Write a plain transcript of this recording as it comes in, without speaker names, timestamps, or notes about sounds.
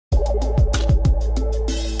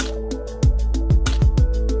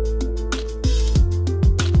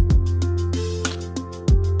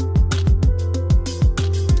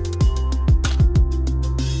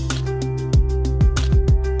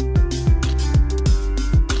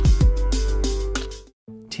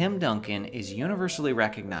Tim Duncan is universally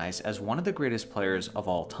recognized as one of the greatest players of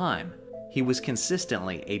all time. He was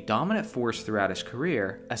consistently a dominant force throughout his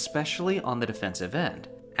career, especially on the defensive end,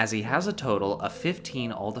 as he has a total of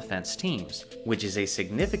 15 all-defense teams, which is a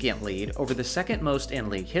significant lead over the second most in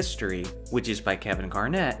league history, which is by Kevin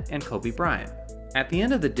Garnett and Kobe Bryant. At the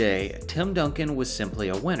end of the day, Tim Duncan was simply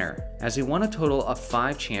a winner, as he won a total of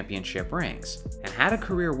 5 championship rings, and had a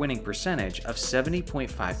career winning percentage of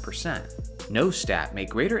 70.5%. No stat may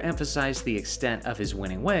greater emphasize the extent of his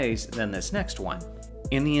winning ways than this next one.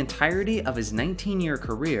 In the entirety of his 19-year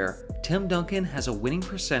career, Tim Duncan has a winning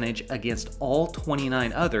percentage against all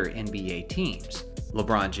 29 other NBA teams.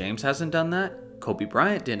 LeBron James hasn't done that, Kobe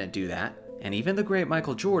Bryant didn't do that, and even the great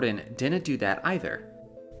Michael Jordan didn't do that either.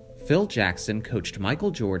 Phil Jackson coached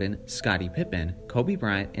Michael Jordan, Scottie Pippen, Kobe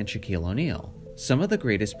Bryant, and Shaquille O'Neal, some of the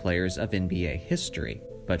greatest players of NBA history.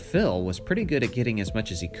 But Phil was pretty good at getting as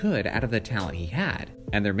much as he could out of the talent he had,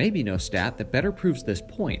 and there may be no stat that better proves this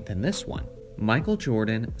point than this one. Michael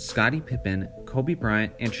Jordan, Scottie Pippen, Kobe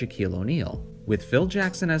Bryant, and Shaquille O'Neal. With Phil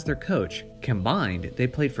Jackson as their coach, combined they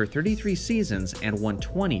played for 33 seasons and won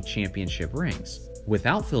 20 championship rings.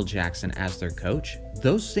 Without Phil Jackson as their coach,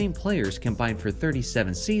 those same players combined for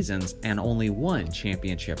 37 seasons and only 1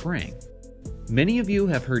 championship ring. Many of you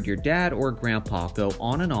have heard your dad or grandpa go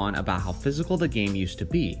on and on about how physical the game used to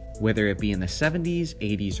be, whether it be in the 70s,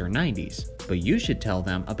 80s, or 90s, but you should tell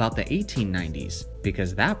them about the 1890s,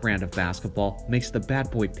 because that brand of basketball makes the bad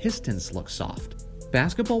boy Pistons look soft.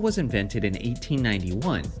 Basketball was invented in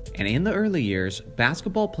 1891, and in the early years,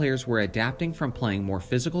 basketball players were adapting from playing more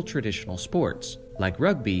physical traditional sports, like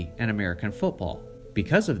rugby and American football.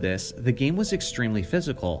 Because of this, the game was extremely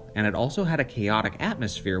physical, and it also had a chaotic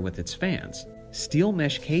atmosphere with its fans. Steel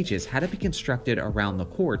mesh cages had to be constructed around the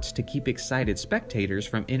courts to keep excited spectators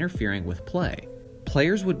from interfering with play.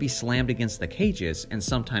 Players would be slammed against the cages and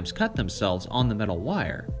sometimes cut themselves on the metal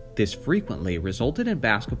wire. This frequently resulted in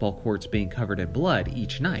basketball courts being covered in blood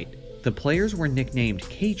each night. The players were nicknamed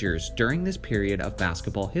cagers during this period of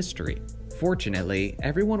basketball history. Fortunately,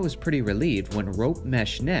 everyone was pretty relieved when rope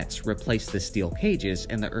mesh nets replaced the steel cages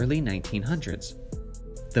in the early 1900s.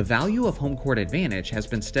 The value of home court advantage has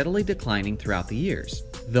been steadily declining throughout the years.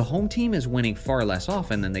 The home team is winning far less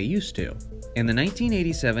often than they used to. In the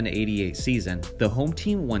 1987-88 season, the home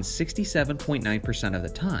team won 67.9% of the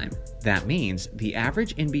time. That means the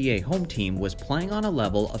average NBA home team was playing on a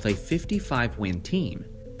level of a 55-win team.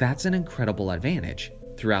 That's an incredible advantage.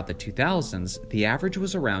 Throughout the 2000s, the average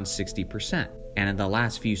was around 60%, and in the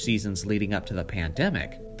last few seasons leading up to the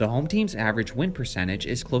pandemic, the home team's average win percentage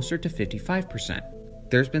is closer to 55%.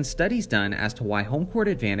 There's been studies done as to why home court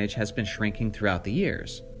advantage has been shrinking throughout the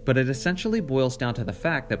years, but it essentially boils down to the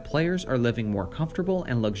fact that players are living more comfortable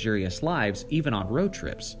and luxurious lives even on road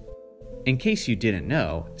trips. In case you didn't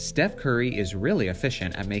know, Steph Curry is really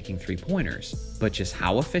efficient at making three-pointers, but just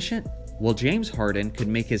how efficient? Well, James Harden could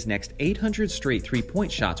make his next 800 straight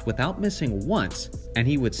three-point shots without missing once, and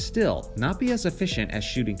he would still not be as efficient at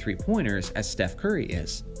shooting three-pointers as Steph Curry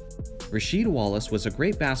is. Rasheed Wallace was a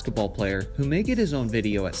great basketball player who may get his own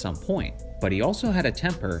video at some point, but he also had a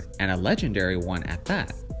temper, and a legendary one at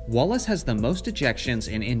that. Wallace has the most ejections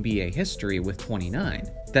in NBA history with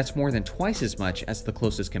 29. That's more than twice as much as the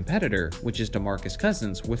closest competitor, which is DeMarcus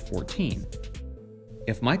Cousins with 14.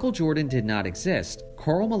 If Michael Jordan did not exist,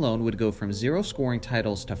 Karl Malone would go from 0 scoring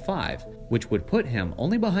titles to 5, which would put him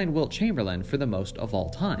only behind Wilt Chamberlain for the most of all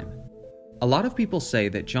time. A lot of people say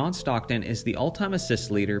that John Stockton is the all-time assist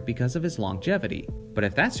leader because of his longevity, but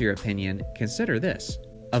if that's your opinion, consider this.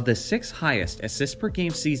 Of the 6 highest assists per game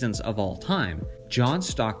seasons of all time, John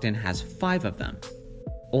Stockton has 5 of them.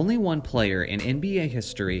 Only one player in NBA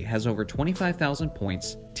history has over 25,000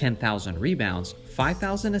 points, 10,000 rebounds,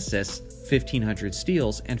 5,000 assists, 1,500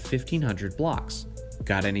 steals, and 1,500 blocks.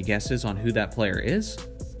 Got any guesses on who that player is?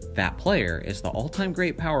 That player is the all-time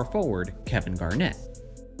great power forward, Kevin Garnett.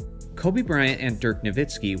 Kobe Bryant and Dirk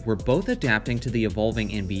Nowitzki were both adapting to the evolving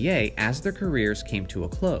NBA as their careers came to a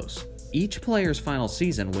close. Each player's final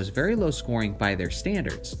season was very low scoring by their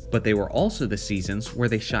standards, but they were also the seasons where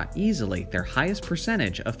they shot easily their highest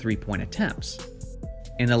percentage of three-point attempts.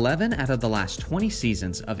 In 11 out of the last 20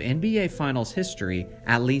 seasons of NBA Finals history,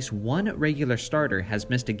 at least one regular starter has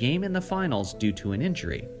missed a game in the finals due to an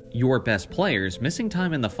injury. Your best players missing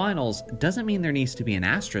time in the finals doesn't mean there needs to be an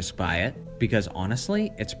asterisk by it, because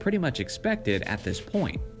honestly, it's pretty much expected at this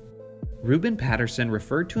point. Ruben Patterson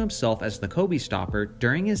referred to himself as the Kobe stopper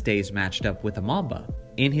during his days matched up with the Mamba.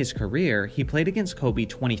 In his career, he played against Kobe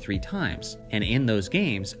 23 times, and in those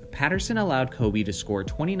games, Patterson allowed Kobe to score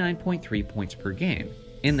 29.3 points per game.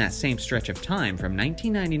 In that same stretch of time from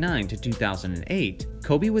 1999 to 2008,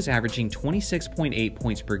 Kobe was averaging 26.8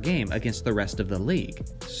 points per game against the rest of the league.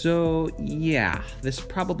 So yeah, this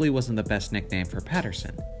probably wasn't the best nickname for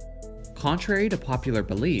Patterson. Contrary to popular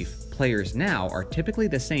belief, players now are typically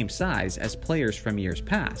the same size as players from years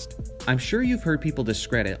past. I'm sure you've heard people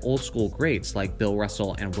discredit old school greats like Bill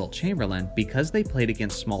Russell and Wilt Chamberlain because they played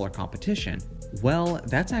against smaller competition. Well,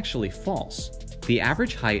 that's actually false. The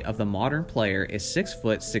average height of the modern player is 6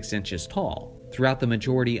 foot 6 inches tall. Throughout the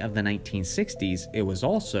majority of the 1960s, it was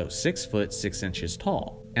also 6 foot 6 inches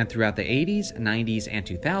tall. And throughout the 80s, 90s, and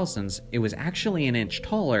 2000s, it was actually an inch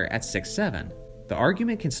taller at 6'7". The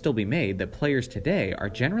argument can still be made that players today are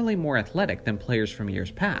generally more athletic than players from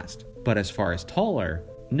years past, but as far as taller,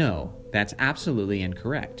 no, that's absolutely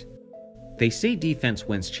incorrect. They say defense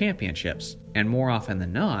wins championships, and more often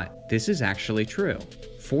than not, this is actually true.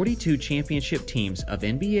 42 championship teams of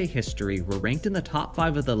NBA history were ranked in the top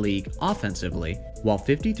 5 of the league offensively, while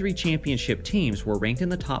 53 championship teams were ranked in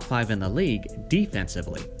the top 5 in the league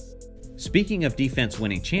defensively. Speaking of defense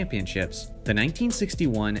winning championships, the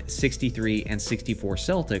 1961, 63, and 64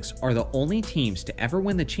 Celtics are the only teams to ever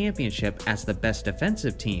win the championship as the best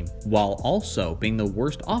defensive team, while also being the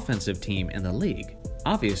worst offensive team in the league.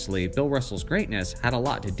 Obviously, Bill Russell's greatness had a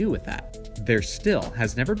lot to do with that. There still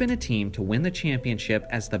has never been a team to win the championship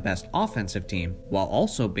as the best offensive team, while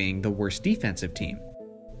also being the worst defensive team.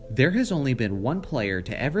 There has only been one player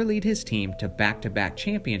to ever lead his team to back-to-back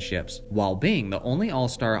championships while being the only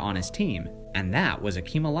All-Star on his team, and that was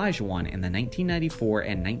Akeem Olajuwon in the 1994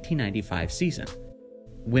 and 1995 season.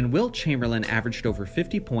 When Wilt Chamberlain averaged over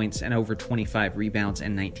 50 points and over 25 rebounds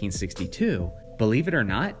in 1962, believe it or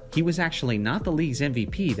not, he was actually not the league's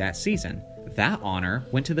MVP that season. That honor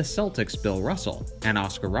went to the Celtics' Bill Russell, and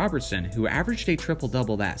Oscar Robertson, who averaged a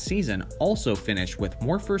triple-double that season, also finished with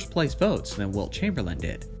more first-place votes than Wilt Chamberlain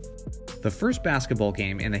did. The first basketball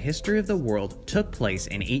game in the history of the world took place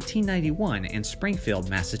in 1891 in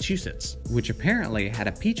Springfield, Massachusetts, which apparently had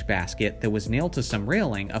a peach basket that was nailed to some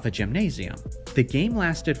railing of a gymnasium. The game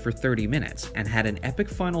lasted for 30 minutes and had an epic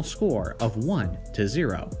final score of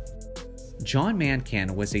 1-0. John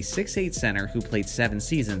Mankin was a 6'8" center who played 7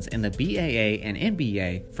 seasons in the BAA and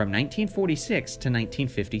NBA from 1946 to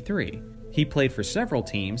 1953. He played for several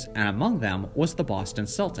teams, and among them was the Boston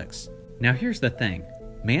Celtics. Now here's the thing.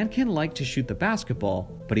 Mankin liked to shoot the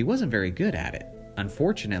basketball, but he wasn't very good at it.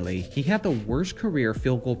 Unfortunately, he had the worst career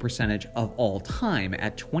field goal percentage of all time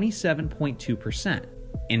at 27.2%.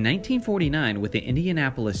 In 1949, with the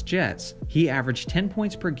Indianapolis Jets, he averaged 10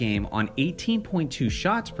 points per game on 18.2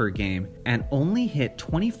 shots per game and only hit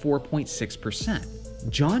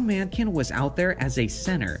 24.6%. John Mankin was out there as a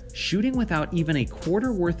center, shooting without even a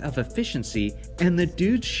quarter worth of efficiency, and the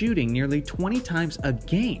dude's shooting nearly 20 times a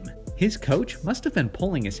game. His coach must have been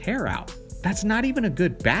pulling his hair out. That's not even a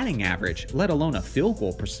good batting average, let alone a field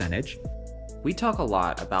goal percentage. We talk a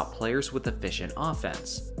lot about players with efficient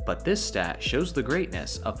offense, but this stat shows the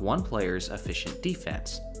greatness of one player's efficient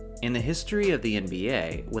defense. In the history of the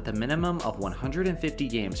NBA, with a minimum of 150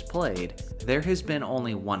 games played, there has been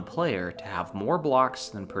only one player to have more blocks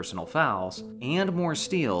than personal fouls and more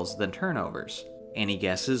steals than turnovers. Any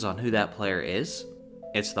guesses on who that player is?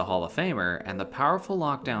 It's the Hall of Famer and the powerful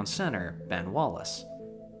lockdown center, Ben Wallace.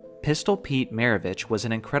 Pistol Pete Maravich was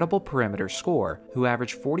an incredible perimeter scorer who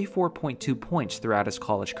averaged 44.2 points throughout his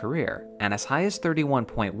college career, and as high as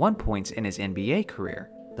 31.1 points in his NBA career.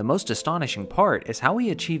 The most astonishing part is how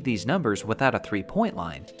he achieved these numbers without a three-point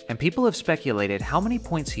line, and people have speculated how many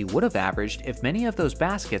points he would have averaged if many of those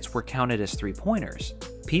baskets were counted as three-pointers.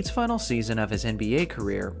 Pete's final season of his NBA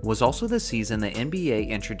career was also the season the NBA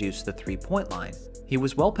introduced the three-point line. He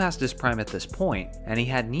was well past his prime at this point, and he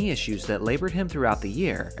had knee issues that labored him throughout the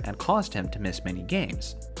year and caused him to miss many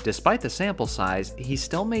games. Despite the sample size, he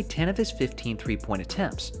still made 10 of his 15 three-point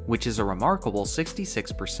attempts, which is a remarkable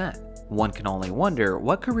 66%. One can only wonder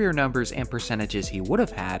what career numbers and percentages he would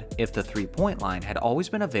have had if the three-point line had always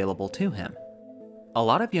been available to him. A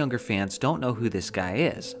lot of younger fans don't know who this guy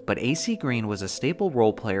is, but AC Green was a staple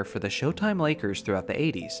role player for the Showtime Lakers throughout the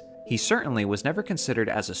 80s. He certainly was never considered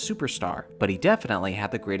as a superstar, but he definitely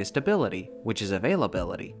had the greatest ability, which is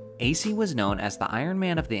availability. AC was known as the Iron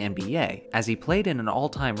Man of the NBA, as he played in an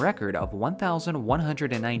all-time record of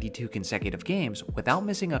 1,192 consecutive games without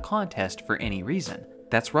missing a contest for any reason.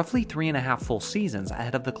 That's roughly 3.5 full seasons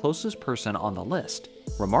ahead of the closest person on the list.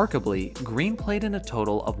 Remarkably, Green played in a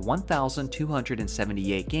total of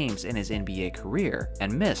 1,278 games in his NBA career,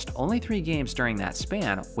 and missed only 3 games during that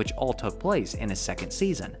span, which all took place in his second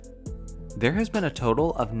season. There has been a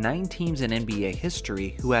total of 9 teams in NBA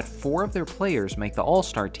history who had 4 of their players make the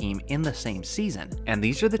All-Star team in the same season, and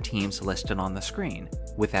these are the teams listed on the screen.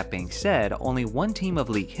 With that being said, only one team of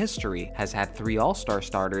league history has had 3 All-Star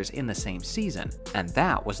starters in the same season, and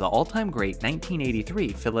that was the all-time great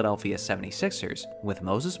 1983 Philadelphia 76ers with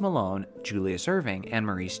Moses Malone, Julius Erving, and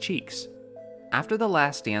Maurice Cheeks. After the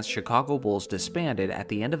Last Dance Chicago Bulls disbanded at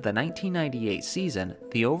the end of the 1998 season,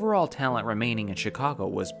 the overall talent remaining in Chicago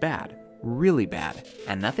was bad. Really bad,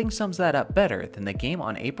 and nothing sums that up better than the game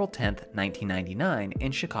on April 10, 1999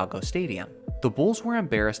 in Chicago Stadium. The Bulls were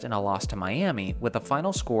embarrassed in a loss to Miami with a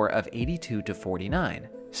final score of 82-49.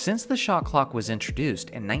 Since the shot clock was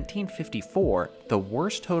introduced in 1954, the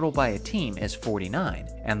worst total by a team is 49,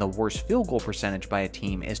 and the worst field goal percentage by a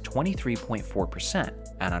team is 23.4%,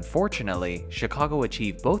 and unfortunately, Chicago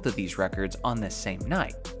achieved both of these records on this same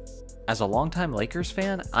night. As a longtime Lakers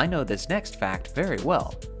fan, I know this next fact very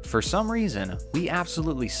well. For some reason, we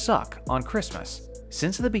absolutely suck on Christmas.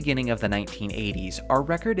 Since the beginning of the 1980s, our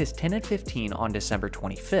record is 10-15 on December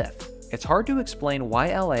 25th. It's hard to explain why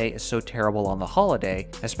LA is so terrible on the holiday,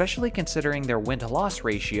 especially considering their win-to-loss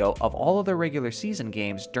ratio of all of the regular season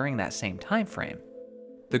games during that same time frame.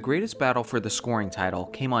 The greatest battle for the scoring title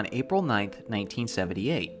came on April 9,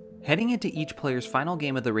 1978. Heading into each player's final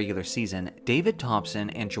game of the regular season, David Thompson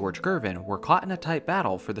and George Gervin were caught in a tight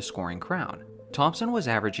battle for the scoring crown. Thompson was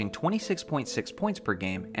averaging 26.6 points per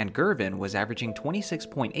game, and Gervin was averaging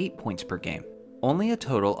 26.8 points per game. Only a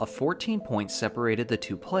total of 14 points separated the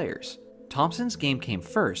two players. Thompson's game came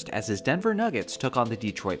first as his Denver Nuggets took on the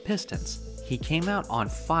Detroit Pistons. He came out on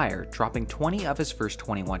fire, dropping 20 of his first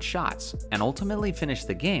 21 shots, and ultimately finished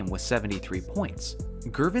the game with 73 points.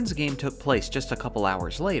 Gervin's game took place just a couple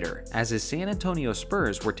hours later, as his San Antonio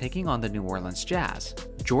Spurs were taking on the New Orleans Jazz.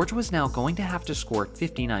 George was now going to have to score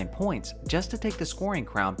 59 points just to take the scoring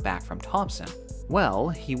crown back from Thompson. Well,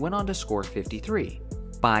 he went on to score 53,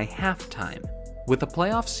 by halftime. With the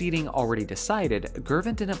playoff seeding already decided,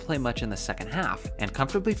 Gervin didn't play much in the second half, and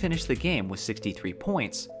comfortably finished the game with 63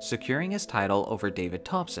 points, securing his title over David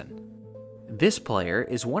Thompson. This player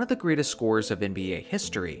is one of the greatest scorers of NBA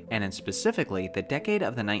history, and in specifically the decade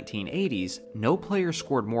of the 1980s, no player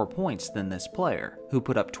scored more points than this player, who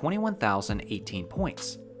put up 21,018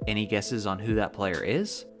 points. Any guesses on who that player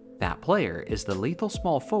is? That player is the lethal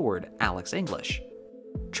small forward Alex English.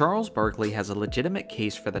 Charles Barkley has a legitimate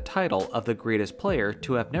case for the title of the greatest player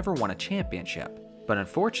to have never won a championship, but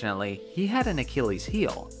unfortunately, he had an Achilles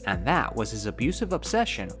heel, and that was his abusive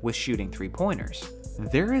obsession with shooting three-pointers.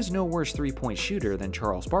 There is no worse three-point shooter than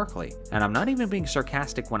Charles Barkley, and I'm not even being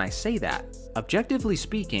sarcastic when I say that. Objectively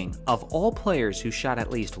speaking, of all players who shot at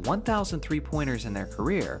least 1,000 three-pointers in their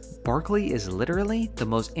career, Barkley is literally the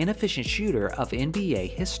most inefficient shooter of NBA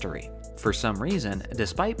history. For some reason,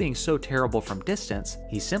 despite being so terrible from distance,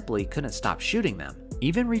 he simply couldn't stop shooting them,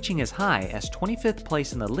 even reaching as high as 25th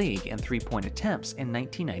place in the league in three-point attempts in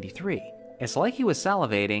 1993. It's like he was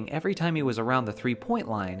salivating every time he was around the three-point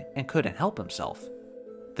line and couldn't help himself.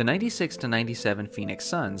 The 96-97 Phoenix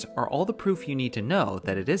Suns are all the proof you need to know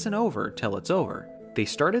that it isn't over till it's over. They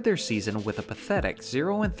started their season with a pathetic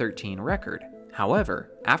 0-13 record. However,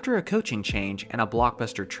 after a coaching change and a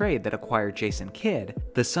blockbuster trade that acquired Jason Kidd,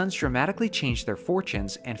 the Suns dramatically changed their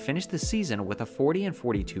fortunes and finished the season with a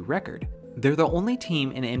 40-42 record. They're the only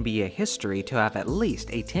team in NBA history to have at least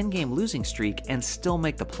a 10-game losing streak and still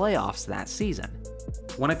make the playoffs that season.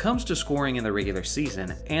 When it comes to scoring in the regular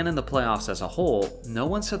season and in the playoffs as a whole, no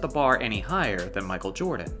one set the bar any higher than Michael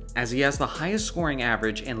Jordan, as he has the highest scoring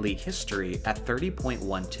average in league history at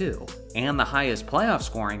 30.12, and the highest playoff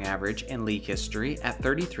scoring average in league history at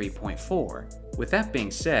 33.4. With that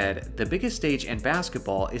being said, the biggest stage in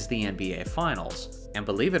basketball is the NBA Finals, and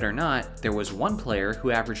believe it or not, there was one player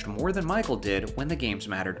who averaged more than Michael did when the games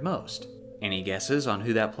mattered most. Any guesses on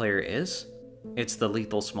who that player is? It's the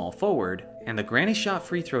lethal small forward and the granny shot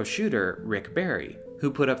free throw shooter Rick Barry,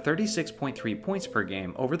 who put up 36.3 points per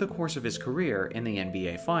game over the course of his career in the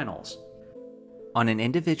NBA Finals. On an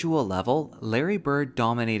individual level, Larry Bird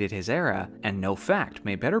dominated his era, and no fact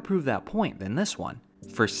may better prove that point than this one.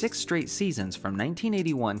 For 6 straight seasons from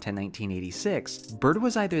 1981 to 1986, Bird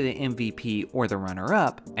was either the MVP or the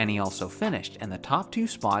runner-up, and he also finished in the top 2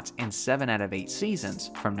 spots in 7 out of 8 seasons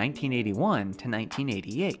from 1981 to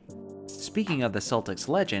 1988. Speaking of the Celtics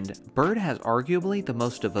legend, Bird has arguably the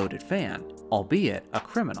most devoted fan, albeit a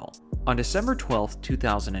criminal. On December 12,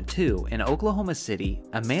 2002, in Oklahoma City,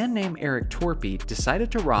 a man named Eric Torpy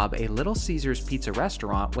decided to rob a Little Caesars pizza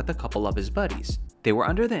restaurant with a couple of his buddies. They were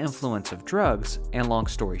under the influence of drugs, and long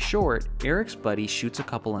story short, Eric's buddy shoots a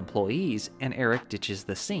couple employees and Eric ditches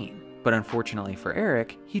the scene. but unfortunately for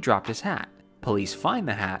Eric, he dropped his hat. Police find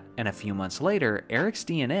the hat, and a few months later, Eric's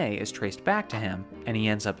DNA is traced back to him, and he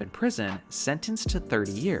ends up in prison, sentenced to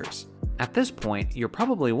 30 years. At this point, you're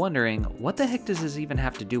probably wondering, what the heck does this even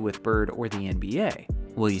have to do with Bird or the NBA?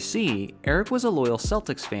 Well, you see, Eric was a loyal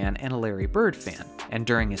Celtics fan and a Larry Bird fan, and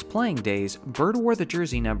during his playing days, Bird wore the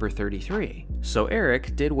jersey number 33. So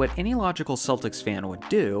Eric did what any logical Celtics fan would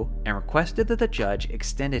do, and requested that the judge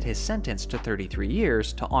extended his sentence to 33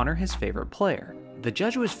 years to honor his favorite player. The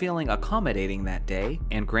judge was feeling accommodating that day,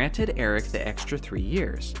 and granted Eric the extra 3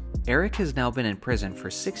 years. Eric has now been in prison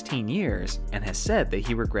for 16 years, and has said that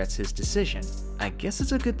he regrets his decision. I guess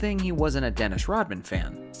it's a good thing he wasn't a Dennis Rodman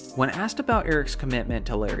fan. When asked about Eric's commitment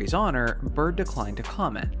to Larry's honor, Bird declined to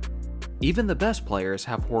comment. Even the best players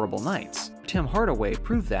have horrible nights. Tim Hardaway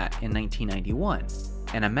proved that in 1991.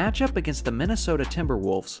 In a matchup against the Minnesota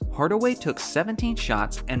Timberwolves, Hardaway took 17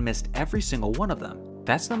 shots and missed every single one of them.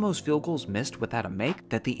 That's the most field goals missed without a make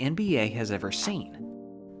that the NBA has ever seen.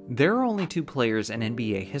 There are only 2 players in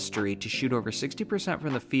NBA history to shoot over 60%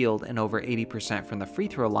 from the field and over 80% from the free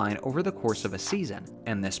throw line over the course of a season,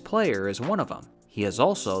 and this player is one of them. He is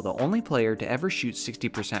also the only player to ever shoot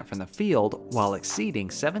 60% from the field while exceeding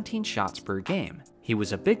 17 shots per game. He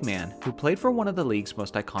was a big man who played for one of the league's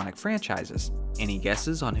most iconic franchises. Any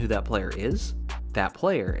guesses on who that player is? That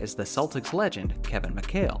player is the Celtics legend Kevin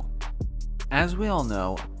McHale. As we all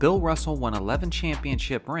know, Bill Russell won 11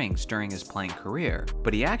 championship rings during his playing career,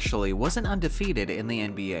 but he actually wasn't undefeated in the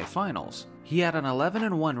NBA Finals. He had an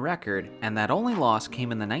 11-1 record, and that only loss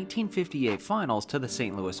came in the 1958 Finals to the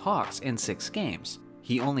St. Louis Hawks in 6 games.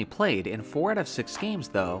 He only played in 4 out of 6 games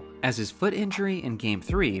though, as his foot injury in Game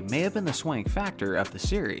 3 may have been the swing factor of the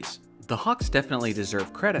series. The Hawks definitely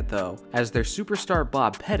deserve credit though, as their superstar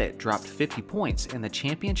Bob Pettit dropped 50 points in the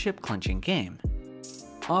championship-clinching game.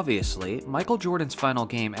 Obviously, Michael Jordan's final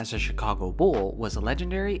game as a Chicago Bull was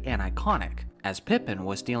legendary and iconic, as Pippen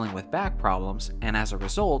was dealing with back problems, and as a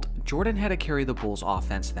result, Jordan had to carry the Bulls'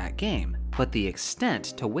 offense that game. But the extent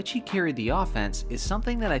to which he carried the offense is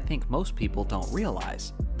something that I think most people don't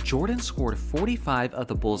realize. Jordan scored 45 of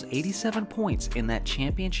the Bulls' 87 points in that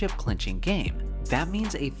championship-clinching game. That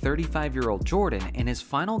means a 35-year-old Jordan in his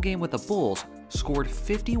final game with the Bulls scored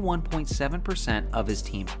 51.7% of his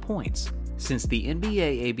team's points. Since the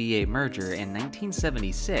NBA-ABA merger in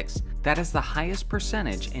 1976, that is the highest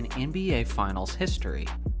percentage in NBA Finals history.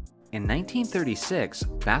 In 1936,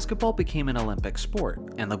 basketball became an Olympic sport,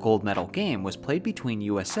 and the gold medal game was played between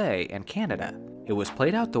USA and Canada. It was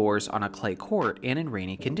played outdoors on a clay court and in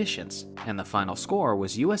rainy conditions, and the final score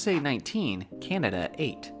was USA 19, Canada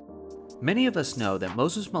 8. Many of us know that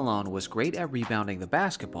Moses Malone was great at rebounding the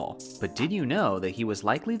basketball, but did you know that he was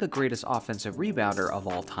likely the greatest offensive rebounder of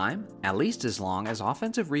all time? At least as long as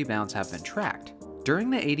offensive rebounds have been tracked.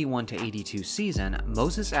 During the 81-82 season,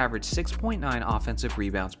 Moses averaged 6.9 offensive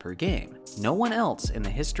rebounds per game. No one else in the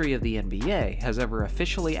history of the NBA has ever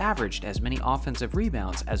officially averaged as many offensive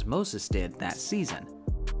rebounds as Moses did that season.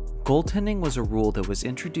 Goaltending was a rule that was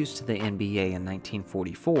introduced to the NBA in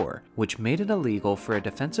 1944, which made it illegal for a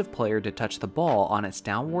defensive player to touch the ball on its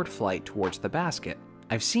downward flight towards the basket.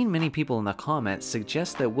 I've seen many people in the comments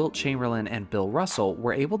suggest that Wilt Chamberlain and Bill Russell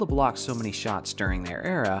were able to block so many shots during their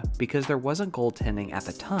era because there wasn't goaltending at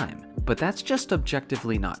the time, but that's just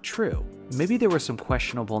objectively not true. Maybe there were some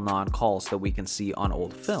questionable non-calls that we can see on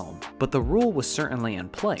old film, but the rule was certainly in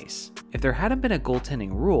place. If there hadn't been a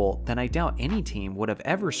goaltending rule, then I doubt any team would have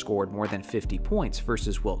ever scored more than 50 points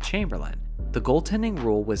versus Wilt Chamberlain. The goaltending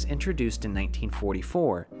rule was introduced in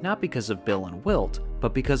 1944, not because of Bill and Wilt,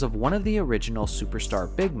 but because of one of the original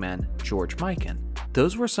superstar big men, George Mikan.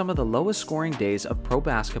 Those were some of the lowest scoring days of pro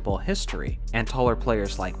basketball history, and taller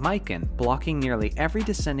players like Mikan blocking nearly every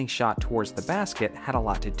descending shot towards the basket had a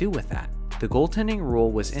lot to do with that. The goaltending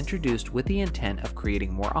rule was introduced with the intent of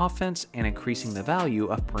creating more offense and increasing the value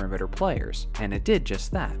of perimeter players, and it did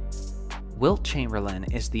just that. Wilt Chamberlain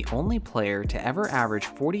is the only player to ever average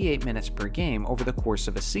 48 minutes per game over the course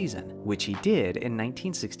of a season, which he did in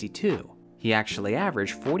 1962. He actually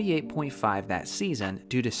averaged 48.5 that season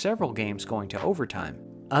due to several games going to overtime.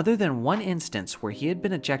 Other than one instance where he had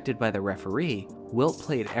been ejected by the referee, Wilt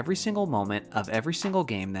played every single moment of every single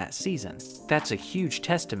game that season. That's a huge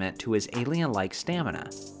testament to his alien-like stamina.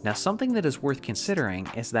 Now, something that is worth considering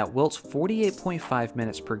is that Wilt's 48.5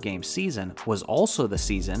 minutes per game season was also the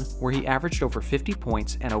season where he averaged over 50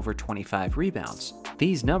 points and over 25 rebounds.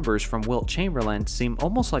 These numbers from Wilt Chamberlain seem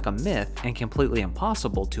almost like a myth and completely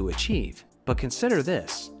impossible to achieve. But consider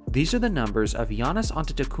this. These are the numbers of Giannis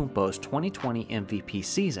Antetokounmpo's 2020 MVP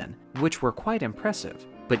season, which were quite impressive.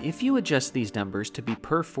 But if you adjust these numbers to be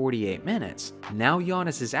per 48 minutes, now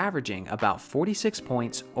Giannis is averaging about 46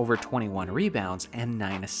 points, over 21 rebounds, and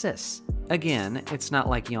 9 assists. Again, it's not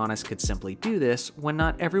like Giannis could simply do this when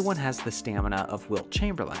not everyone has the stamina of Wilt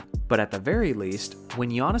Chamberlain. But at the very least, when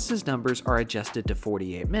Giannis's numbers are adjusted to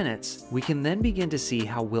 48 minutes, we can then begin to see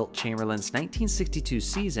how Wilt Chamberlain's 1962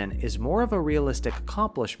 season is more of a realistic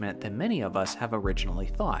accomplishment than many of us have originally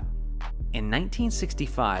thought. In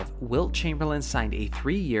 1965, Wilt Chamberlain signed a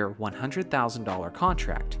 3-year, $100,000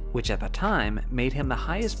 contract, which at the time made him the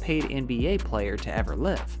highest paid NBA player to ever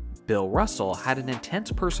live. Bill Russell had an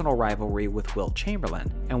intense personal rivalry with Wilt Chamberlain,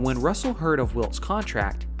 and when Russell heard of Wilt's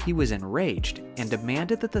contract, he was enraged and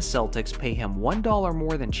demanded that the Celtics pay him $1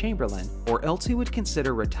 more than Chamberlain, or else he would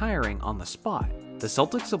consider retiring on the spot. The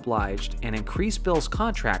Celtics obliged and increased Bill's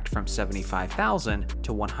contract from $75,000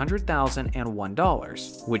 to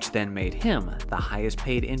 $100,001, which then made him the highest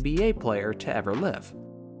paid NBA player to ever live.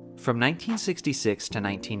 From 1966 to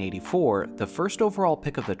 1984, the first overall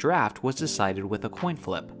pick of the draft was decided with a coin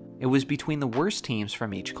flip. It was between the worst teams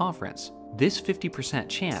from each conference. This 50%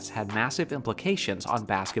 chance had massive implications on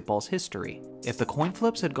basketball's history. If the coin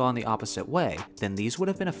flips had gone the opposite way, then these would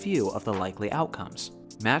have been a few of the likely outcomes.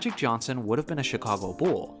 Magic Johnson would have been a Chicago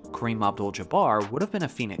Bull, Kareem Abdul-Jabbar would have been a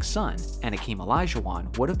Phoenix Sun, and Hakeem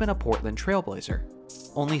Olajuwon would have been a Portland Trailblazer.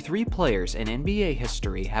 Only 3 players in NBA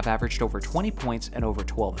history have averaged over 20 points and over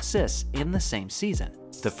 12 assists in the same season.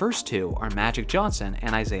 The first 2 are Magic Johnson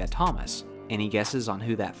and Isaiah Thomas. Any guesses on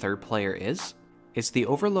who that third player is? It's the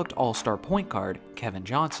overlooked all-star point guard, Kevin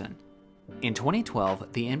Johnson. In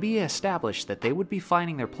 2012, the NBA established that they would be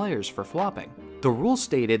fining their players for flopping. The rule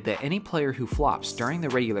stated that any player who flops during the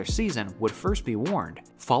regular season would first be warned,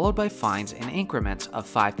 followed by fines in increments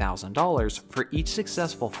of $5,000 for each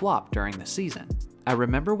successful flop during the season. I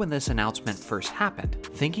remember when this announcement first happened,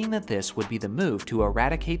 thinking that this would be the move to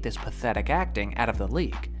eradicate this pathetic acting out of the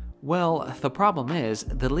league. Well, the problem is,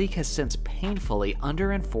 the league has since painfully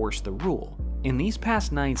under-enforced the rule. In these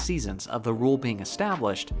past 9 seasons of the rule being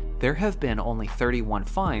established, there have been only 31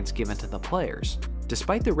 fines given to the players.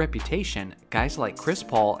 Despite their reputation, guys like Chris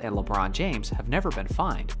Paul and LeBron James have never been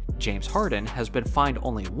fined. James Harden has been fined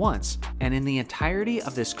only once, and in the entirety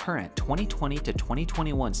of this current 2020 to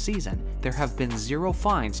 2021 season, there have been 0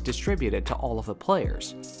 fines distributed to all of the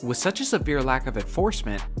players. With such a severe lack of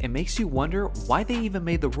enforcement, it makes you wonder why they even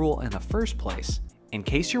made the rule in the first place. In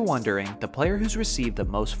case you're wondering, the player who's received the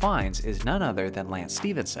most fines is none other than Lance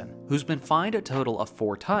Stephenson, who's been fined a total of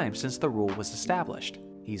 4 times since the rule was established.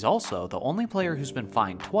 He's also the only player who's been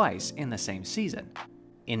fined twice in the same season.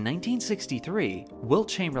 In 1963, Wilt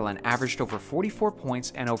Chamberlain averaged over 44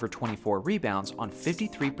 points and over 24 rebounds on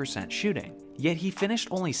 53% shooting, yet he finished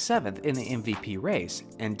only 7th in the MVP race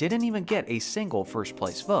and didn't even get a single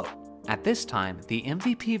first-place vote. At this time, the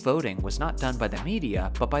MVP voting was not done by the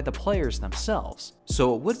media, but by the players themselves,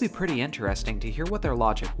 so it would be pretty interesting to hear what their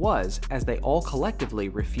logic was, as they all collectively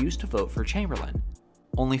refused to vote for Chamberlain.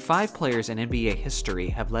 Only 5 players in NBA history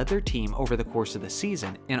have led their team over the course of the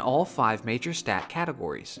season in all 5 major stat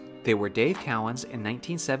categories. They were Dave Cowens in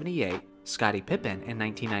 1978, Scottie Pippen in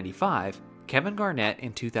 1995, Kevin Garnett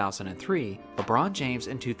in 2003, LeBron James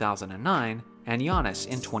in 2009, and Giannis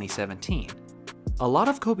in 2017. A lot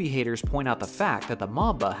of Kobe haters point out the fact that the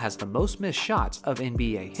Mamba has the most missed shots of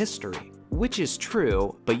NBA history, which is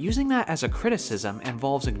true, but using that as a criticism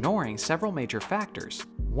involves ignoring several major factors.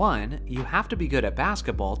 1, you have to be good at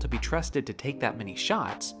basketball to be trusted to take that many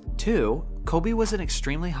shots. 2, Kobe was an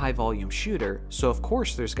extremely high volume shooter, so of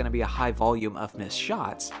course there's going to be a high volume of missed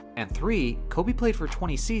shots. And 3, Kobe played for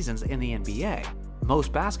 20 seasons in the NBA.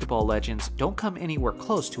 Most basketball legends don't come anywhere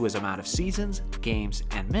close to his amount of seasons, games,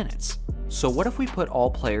 and minutes. So what if we put all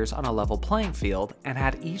players on a level playing field and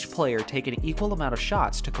had each player take an equal amount of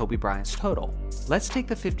shots to Kobe Bryant's total? Let's take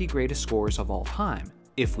the 50 greatest scorers of all time.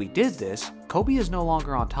 If we did this, Kobe is no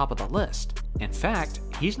longer on top of the list. In fact,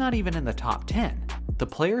 he's not even in the top 10. The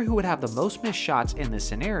player who would have the most missed shots in this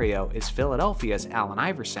scenario is Philadelphia's Allen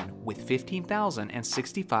Iverson with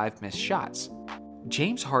 15,065 missed shots.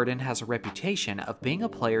 James Harden has a reputation of being a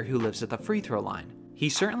player who lives at the free throw line. He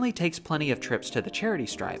certainly takes plenty of trips to the charity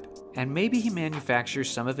stripe, and maybe he manufactures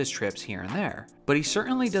some of his trips here and there, but he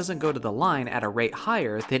certainly doesn't go to the line at a rate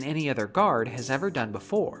higher than any other guard has ever done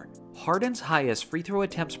before. Harden's highest free throw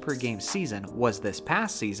attempts per game season was this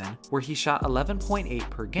past season, where he shot 11.8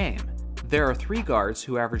 per game. There are 3 guards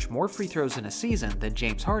who average more free throws in a season than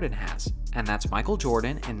James Harden has, and that's Michael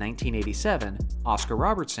Jordan in 1987, Oscar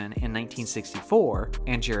Robertson in 1964,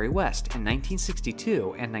 and Jerry West in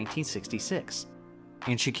 1962 and 1966.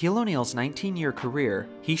 In Shaquille O'Neal's 19-year career,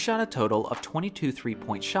 he shot a total of 22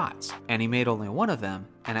 three-point shots, and he made only one of them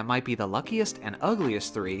and it might be the luckiest and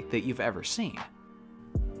ugliest 3 that you've ever seen.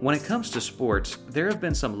 When it comes to sports, there have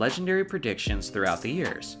been some legendary predictions throughout the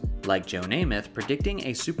years, like Joe Namath predicting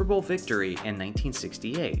a Super Bowl victory in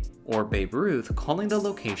 1968, or Babe Ruth calling the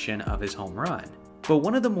location of his home run. But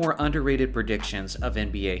one of the more underrated predictions of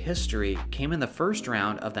NBA history came in the first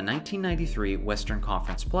round of the 1993 Western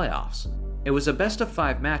Conference Playoffs. It was a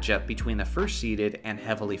best-of-5 matchup between the first-seeded and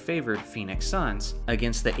heavily favored Phoenix Suns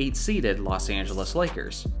against the 8th-seeded Los Angeles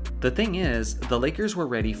Lakers. The thing is, the Lakers were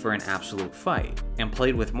ready for an absolute fight, and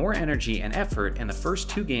played with more energy and effort in the first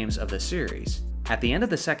 2 games of the series. At the end of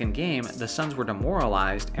the second game, the Suns were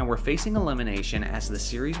demoralized and were facing elimination as the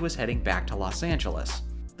series was heading back to Los Angeles.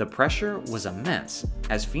 The pressure was immense,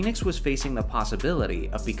 as Phoenix was facing the possibility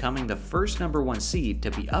of becoming the first #1 seed to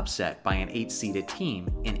be upset by an 8th-seeded team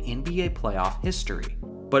in NBA playoff history.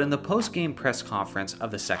 But in the post-game press conference of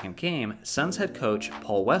the second game, Suns head coach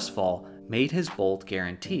Paul Westphal made his bold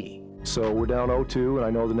guarantee. So we're down 0-2, and I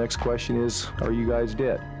know the next question is, are you guys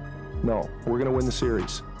dead? No, we're going to win the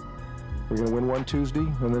series. We're going to win one Tuesday,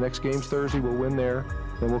 and the next game's Thursday, we'll win there,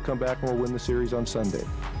 then we'll come back and we'll win the series on Sunday.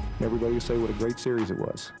 Everybody will say what a great series it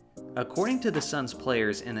was. According to the Suns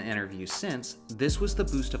players in the interview since, this was the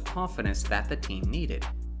boost of confidence that the team needed.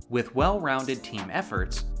 With well-rounded team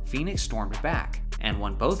efforts, Phoenix stormed back and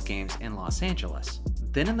won both games in Los Angeles.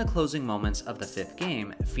 Then in the closing moments of the 5th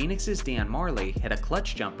game, Phoenix's Dan Marley hit a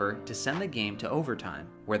clutch jumper to send the game to overtime,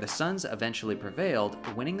 where the Suns eventually prevailed,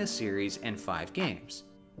 winning the series in 5 games.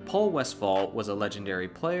 Paul Westphal was a legendary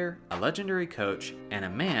player, a legendary coach, and a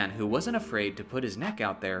man who wasn't afraid to put his neck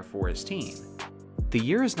out there for his team. The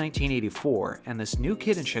year is 1984, and this new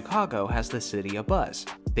kid in Chicago has the city abuzz.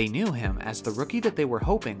 They knew him as the rookie that they were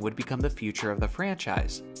hoping would become the future of the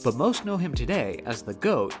franchise, but most know him today as the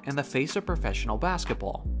GOAT and the face of professional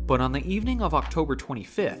basketball. But on the evening of October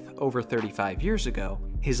 25th, over 35 years ago,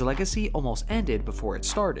 his legacy almost ended before it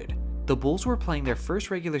started. The Bulls were playing their first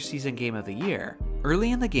regular season game of the year.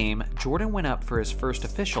 Early in the game, Jordan went up for his first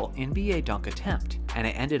official NBA dunk attempt, and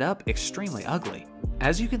it ended up extremely ugly.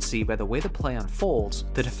 As you can see by the way the play unfolds,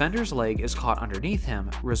 the defender's leg is caught underneath him,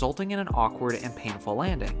 resulting in an awkward and painful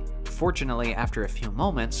landing. Fortunately, after a few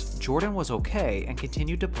moments, Jordan was okay and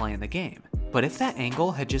continued to play in the game. But if that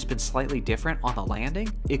angle had just been slightly different on the landing,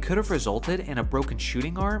 it could have resulted in a broken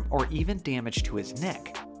shooting arm or even damage to his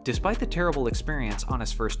neck. Despite the terrible experience on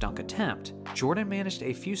his first dunk attempt, Jordan managed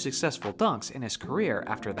a few successful dunks in his career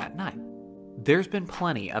after that night. There's been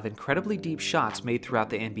plenty of incredibly deep shots made throughout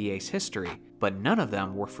the NBA's history, but none of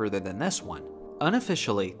them were further than this one.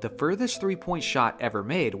 Unofficially, the furthest three-point shot ever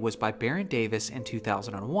made was by Baron Davis in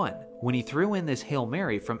 2001, when he threw in this Hail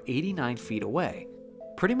Mary from 89 feet away.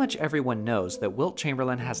 Pretty much everyone knows that Wilt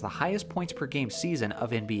Chamberlain has the highest points per game season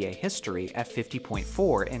of NBA history at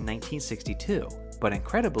 50.4 in 1962, but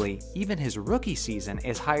incredibly, even his rookie season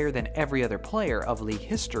is higher than every other player of league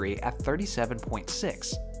history at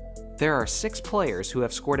 37.6. There are 6 players who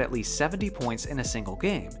have scored at least 70 points in a single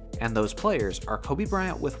game, and those players are Kobe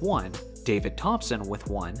Bryant with 1, David Thompson with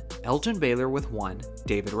 1, Elgin Baylor with 1,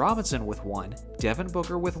 David Robinson with 1, Devin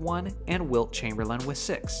Booker with 1, and Wilt Chamberlain with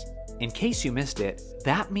 6. In case you missed it,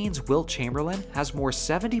 that means Wilt Chamberlain has more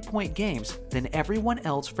 70-point games than everyone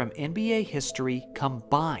else from NBA history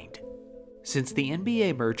combined. Since the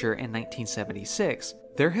NBA merger in 1976,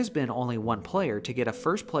 there has been only one player to get a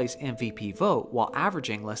first-place MVP vote while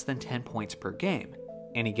averaging less than 10 points per game.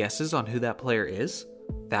 Any guesses on who that player is?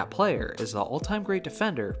 That player is the all-time great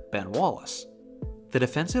defender, Ben Wallace. The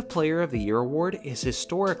Defensive Player of the Year award is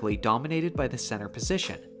historically dominated by the center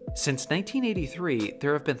position. Since 1983,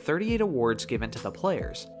 there have been 38 awards given to the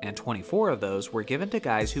players, and 24 of those were given to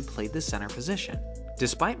guys who played the center position.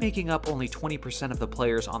 Despite making up only 20% of the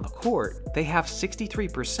players on the court, they have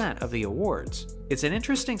 63% of the awards. It's an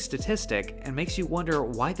interesting statistic and makes you wonder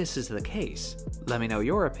why this is the case. Let me know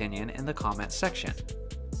your opinion in the comments section.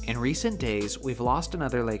 In recent days, we've lost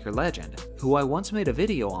another Laker legend, who I once made a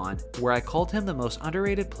video on where I called him the most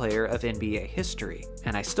underrated player of NBA history,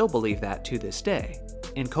 and I still believe that to this day.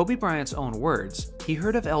 In Kobe Bryant's own words, he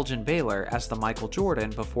heard of Elgin Baylor as the Michael Jordan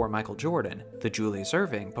before Michael Jordan, the Julius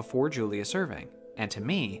Erving before Julius Erving. And to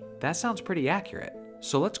me, that sounds pretty accurate.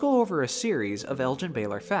 So let's go over a series of Elgin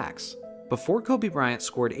Baylor facts. Before Kobe Bryant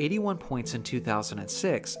scored 81 points in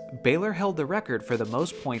 2006, Baylor held the record for the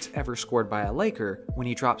most points ever scored by a Laker when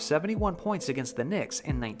he dropped 71 points against the Knicks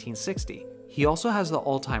in 1960. He also has the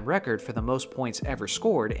all-time record for the most points ever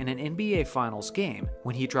scored in an NBA Finals game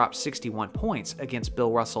when he dropped 61 points against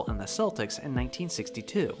Bill Russell and the Celtics in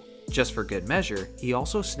 1962. Just for good measure, he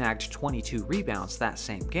also snagged 22 rebounds that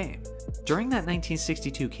same game. During that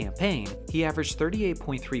 1962 campaign, he averaged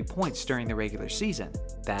 38.3 points during the regular season.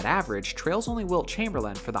 That average trails only Wilt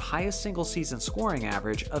Chamberlain for the highest single-season scoring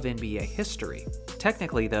average of NBA history.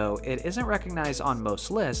 Technically though, it isn't recognized on most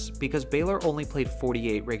lists because Baylor only played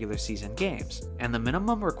 48 regular season games, and the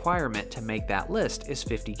minimum requirement to make that list is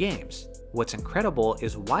 50 games. What's incredible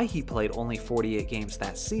is why he played only 48 games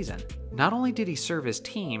that season. Not only did he serve his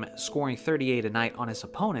team, scoring 38 a night on his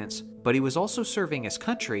opponents, but he was also serving his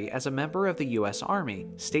country as a member of the US Army,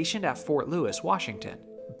 stationed at Fort Lewis, Washington.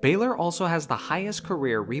 Baylor also has the highest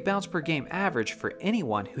career rebounds per game average for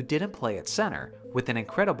anyone who didn't play at center, with an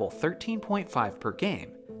incredible 13.5 per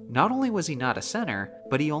game. Not only was he not a center,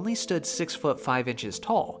 but he only stood 6 foot 5 inches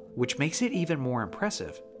tall, which makes it even more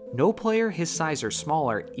impressive. No player his size or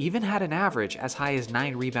smaller even had an average as high as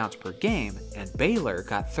 9 rebounds per game, and Baylor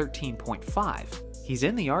got 13.5. He's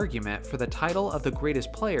in the argument for the title of the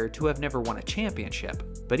greatest player to have never won a championship,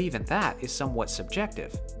 but even that is somewhat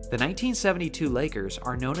subjective. The 1972 Lakers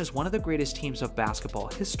are known as one of the greatest teams of basketball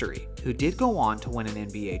history, who did go on to win an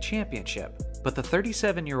NBA championship, but the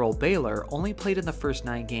 37-year-old Baylor only played in the first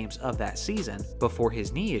 9 games of that season before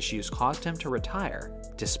his knee issues caused him to retire.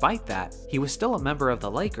 Despite that, he was still a member of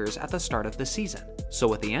the Lakers at the start of the season,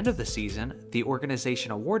 so at the end of the season, the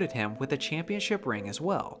organization awarded him with a championship ring as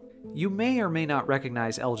well. You may or may not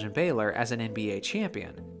recognize Elgin Baylor as an NBA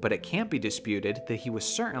champion, but it can't be disputed that he was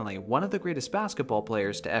certainly one of the greatest basketball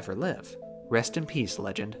players to ever live. Rest in peace,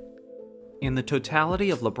 legend. In the totality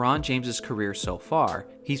of LeBron James's career so far,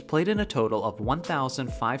 he's played in a total of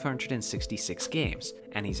 1,566 games,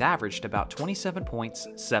 and he's averaged about 27 points,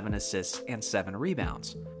 7 assists, and 7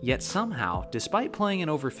 rebounds. Yet somehow, despite playing in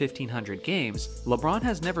over 1,500 games, LeBron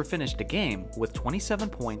has never finished a game with 27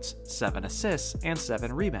 points, 7 assists, and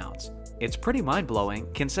 7 rebounds. It's pretty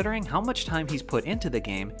mind-blowing considering how much time he's put into the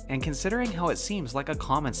game and considering how it seems like a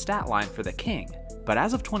common stat line for the king. But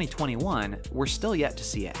as of 2021, we're still yet to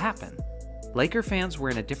see it happen. Laker fans were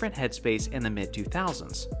in a different headspace in the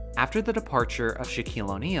mid-2000s. After the departure of Shaquille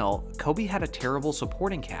O'Neal, Kobe had a terrible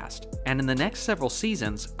supporting cast, and in the next several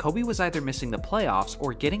seasons, Kobe was either missing the playoffs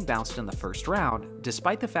or getting bounced in the first round,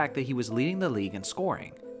 despite the fact that he was leading the league in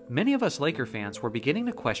scoring. Many of us Laker fans were beginning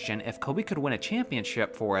to question if Kobe could win a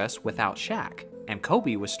championship for us without Shaq, and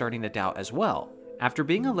Kobe was starting to doubt as well. After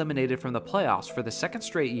being eliminated from the playoffs for the second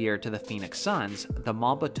straight year to the Phoenix Suns, the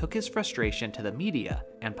Mamba took his frustration to the media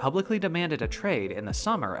and publicly demanded a trade in the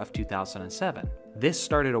summer of 2007. This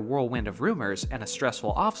started a whirlwind of rumors and a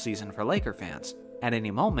stressful offseason for Laker fans. At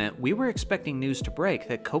any moment, we were expecting news to break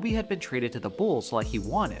that Kobe had been traded to the Bulls like he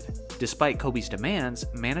wanted. Despite Kobe's demands,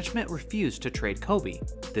 management refused to trade Kobe.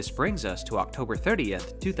 This brings us to October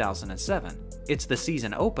 30th, 2007. It's the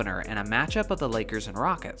season opener and a matchup of the Lakers and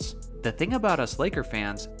Rockets. The thing about us Laker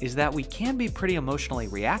fans is that we can be pretty emotionally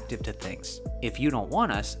reactive to things. If you don't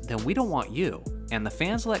want us, then we don't want you. And the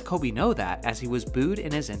fans let Kobe know that as he was booed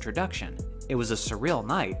in his introduction. It was a surreal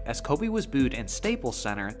night as Kobe was booed in Staples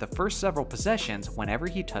Center the first several possessions whenever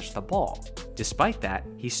he touched the ball. Despite that,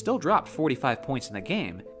 he still dropped 45 points in the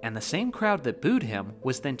game, and the same crowd that booed him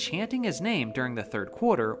was then chanting his name during the third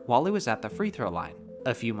quarter while he was at the free throw line.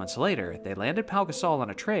 A few months later, they landed Pau Gasol on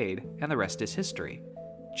a trade, and the rest is history.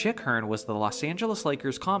 Chick Hearn was the Los Angeles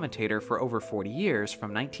Lakers commentator for over 40 years from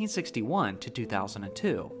 1961 to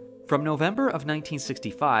 2002. From November of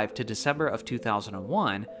 1965 to December of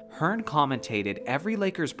 2001, Hearn commentated every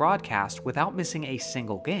Lakers broadcast without missing a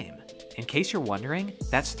single game. In case you're wondering,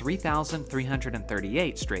 that's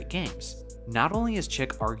 3,338 straight games. Not only is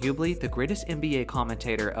Chick arguably the greatest NBA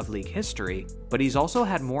commentator of league history, but he's also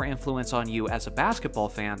had more influence on you as a basketball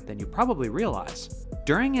fan than you probably realize.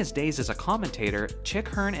 During his days as a commentator, Chick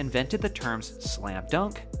Hearn invented the terms slam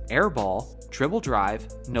dunk, air ball, dribble drive,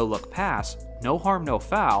 no-look pass, no harm no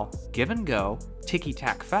foul, give and go,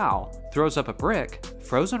 ticky-tack foul, throws up a brick,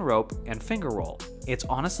 frozen rope, and finger roll. It's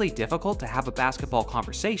honestly difficult to have a basketball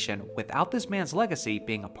conversation without this man's legacy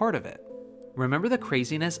being a part of it. Remember the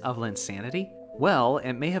craziness of Linsanity? Well,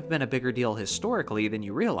 it may have been a bigger deal historically than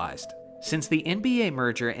you realized. Since the NBA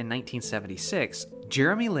merger in 1976,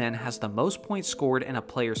 Jeremy Lin has the most points scored in a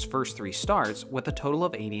player's first 3 starts with a total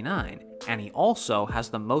of 89, and he also has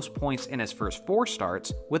the most points in his first 4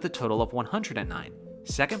 starts with a total of 109.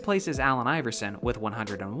 Second place is Allen Iverson with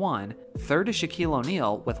 101, third is Shaquille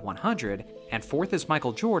O'Neal with 100, and fourth is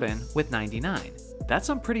Michael Jordan with 99. That's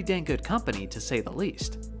some pretty dang good company to say the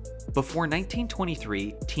least. Before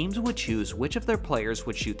 1923, teams would choose which of their players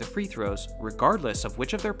would shoot the free throws, regardless of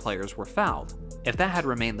which of their players were fouled. If that had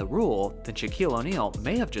remained the rule, then Shaquille O'Neal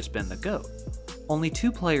may have just been the GOAT. Only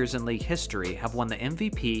 2 players in league history have won the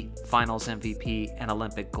MVP, Finals MVP, and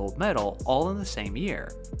Olympic gold medal all in the same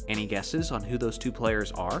year. Any guesses on who those 2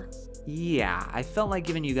 players are? Yeah, I felt like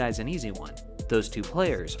giving you guys an easy one. Those 2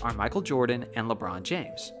 players are Michael Jordan and LeBron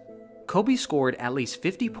James. Kobe scored at least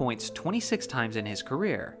 50 points 26 times in his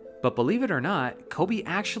career, but believe it or not, Kobe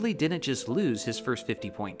actually didn't just lose his first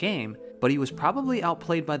 50-point game, but he was probably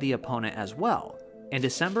outplayed by the opponent as well. In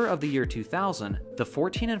December of the year 2000, the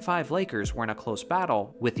 14-5 Lakers were in a close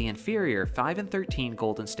battle with the inferior 5-13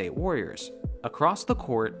 Golden State Warriors. Across the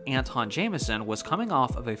court, Anton Jamison was coming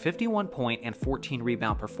off of a 51-point and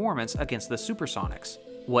 14-rebound performance against the Supersonics.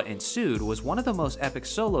 What ensued was one of the most epic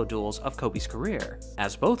solo duels of Kobe's career,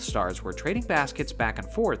 as both stars were trading baskets back and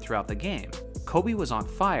forth throughout the game. Kobe was on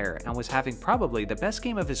fire and was having probably the best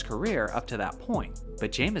game of his career up to that point,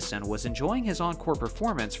 but Jamison was enjoying his on-court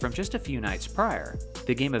performance from just a few nights prior.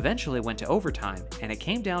 The game eventually went to overtime, and it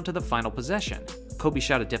came down to the final possession. Kobe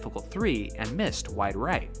shot a difficult 3 and missed wide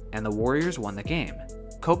right, and the Warriors won the game.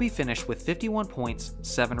 Kobe finished with 51 points,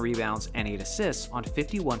 7 rebounds, and 8 assists on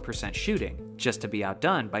 51% shooting, just to be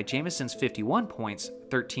outdone by Jamison's 51 points,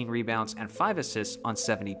 13 rebounds, and 5 assists on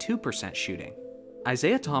 72% shooting.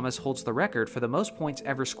 Isaiah Thomas holds the record for the most points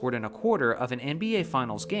ever scored in a quarter of an NBA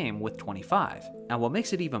Finals game with 25, and what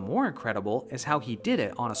makes it even more incredible is how he did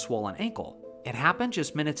it on a swollen ankle. It happened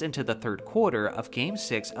just minutes into the third quarter of Game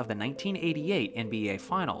 6 of the 1988 NBA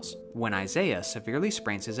Finals, when Isaiah severely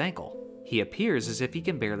sprains his ankle. He appears as if he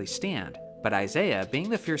can barely stand, but Isaiah, being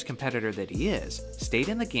the fierce competitor that he is, stayed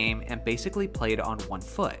in the game and basically played on one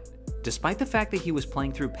foot. Despite the fact that he was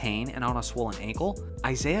playing through pain and on a swollen ankle,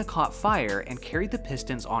 Isaiah caught fire and carried the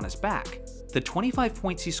Pistons on his back. The 25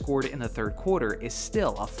 points he scored in the third quarter is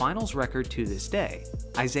still a finals record to this day.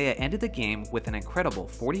 Isaiah ended the game with an incredible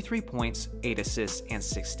 43 points, 8 assists, and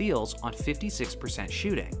 6 steals on 56%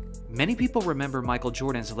 shooting. Many people remember Michael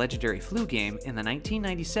Jordan's legendary flu game in the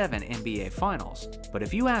 1997 NBA Finals, but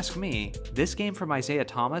if you ask me, this game from Isaiah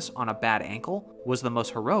Thomas on a bad ankle was the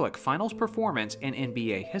most heroic finals performance in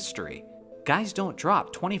NBA history. Guys don't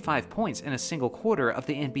drop 25 points in a single quarter of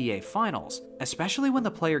the NBA Finals, especially when the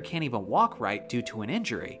player can't even walk right due to an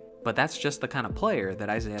injury, but that's just the kind of player that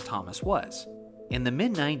Isaiah Thomas was. In the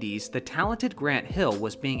mid-90s, the talented Grant Hill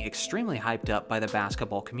was being extremely hyped up by the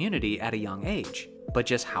basketball community at a young age. But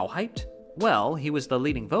just how hyped? Well, he was the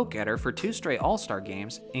leading vote-getter for 2 straight All-Star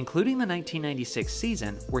games, including the 1996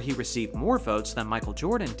 season where he received more votes than Michael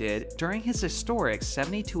Jordan did during his historic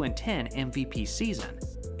 72-10 MVP season.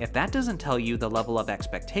 If that doesn't tell you the level of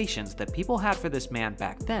expectations that people had for this man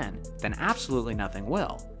back then absolutely nothing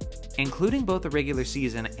will. Including both the regular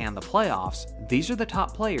season and the playoffs, these are the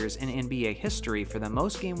top players in NBA history for the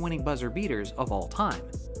most game-winning buzzer beaters of all time.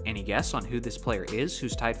 Any guess on who this player is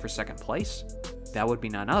who's tied for second place? That would be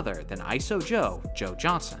none other than ISO Joe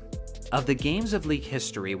Johnson. Of the games of league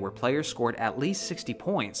history where players scored at least 60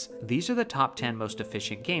 points, these are the top 10 most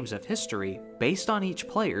efficient games of history based on each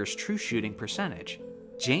player's true shooting percentage.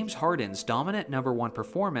 James Harden's dominant #1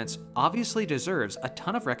 performance obviously deserves a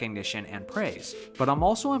ton of recognition and praise, but I'm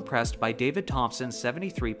also impressed by David Thompson's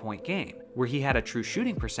 73-point game, where he had a true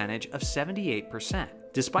shooting percentage of 78%,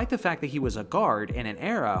 despite the fact that he was a guard in an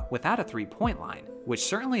era without a three-point line, which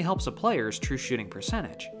certainly helps a player's true shooting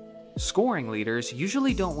percentage. Scoring leaders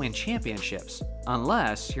usually don't win championships,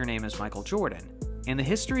 unless your name is Michael Jordan. In the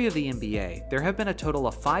history of the NBA, there have been a total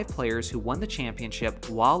of 5 players who won the championship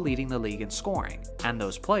while leading the league in scoring, and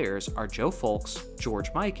those players are Joe Fulks,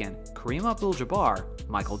 George Mikan, Kareem Abdul-Jabbar,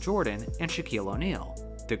 Michael Jordan, and Shaquille O'Neal.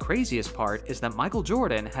 The craziest part is that Michael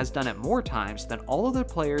Jordan has done it more times than all other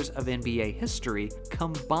players of NBA history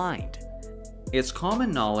combined. It's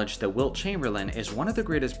common knowledge that Wilt Chamberlain is one of the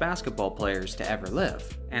greatest basketball players to ever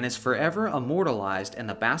live, and is forever immortalized in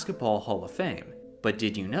the Basketball Hall of Fame. But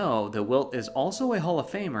did you know that Wilt is also a Hall of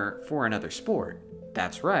Famer for another sport?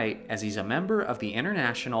 That's right, as he's a member of the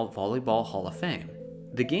International Volleyball Hall of Fame.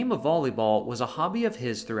 The game of volleyball was a hobby of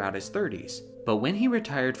his throughout his 30s, but when he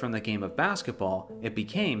retired from the game of basketball, it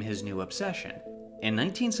became his new obsession. In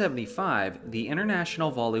 1975, the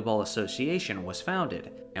International Volleyball Association was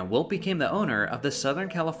founded, and Wilt became the owner of the Southern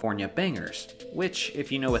California Bangers, which,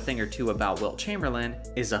 if you know a thing or two about Wilt Chamberlain,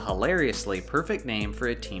 is a hilariously perfect name for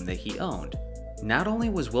a team that he owned. Not only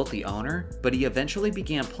was Wilt the owner, but he eventually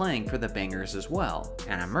began playing for the Bangers as well,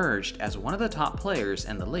 and emerged as one of the top players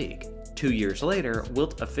in the league. 2 years later,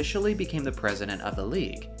 Wilt officially became the president of the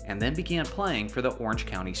league, and then began playing for the Orange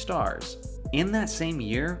County Stars. In that same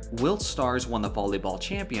year, Wilt's Stars won the volleyball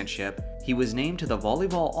championship, he was named to the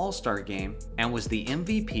Volleyball All-Star Game, and was the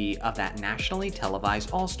MVP of that nationally televised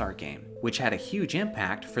All-Star Game, which had a huge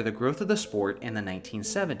impact for the growth of the sport in the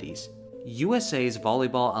 1970s. USA's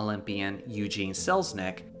volleyball Olympian Eugene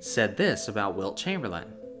Selznick said this about Wilt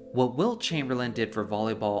Chamberlain. What Wilt Chamberlain did for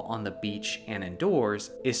volleyball on the beach and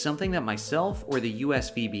indoors is something that myself or the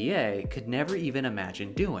USVBA could never even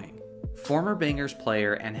imagine doing. Former Bangers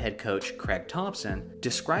player and head coach Craig Thompson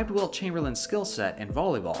described Wilt Chamberlain's skill set in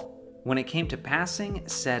volleyball. When it came to passing,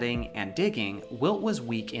 setting, and digging, Wilt was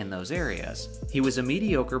weak in those areas. He was a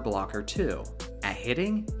mediocre blocker too. At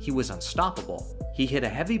hitting, he was unstoppable. He hit a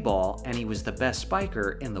heavy ball and he was the best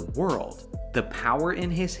spiker in the world. The power in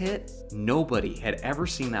his hit, nobody had ever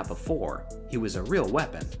seen that before. He was a real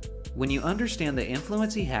weapon. When you understand the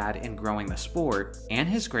influence he had in growing the sport and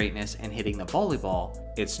his greatness in hitting the volleyball,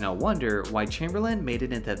 it's no wonder why Chamberlain made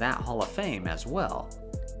it into that Hall of Fame as well.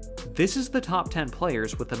 This is the top 10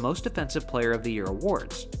 players with the most Defensive Player of the Year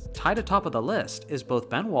awards. Tied atop of the list is both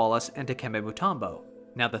Ben Wallace and Dikembe Mutombo.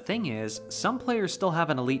 Now the thing is, some players still have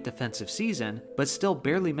an elite defensive season, but still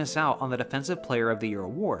barely miss out on the Defensive Player of the Year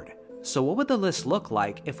award. So what would the list look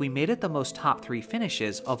like if we made it the most top 3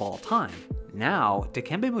 finishes of all time? Now,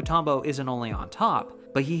 Dikembe Mutombo isn't only on top,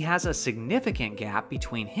 but he has a significant gap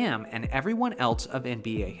between him and everyone else of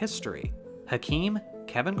NBA history. Hakeem,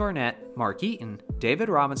 Kevin Garnett, Mark Eaton, David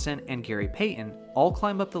Robinson, and Gary Payton all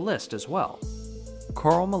climb up the list as well.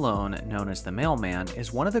 Karl Malone, known as the Mailman,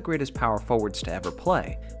 is one of the greatest power forwards to ever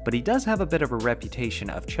play, but he does have a bit of a reputation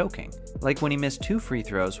of choking, like when he missed 2 free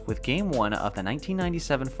throws with Game 1 of the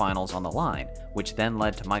 1997 Finals on the line, which then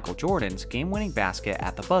led to Michael Jordan's game-winning basket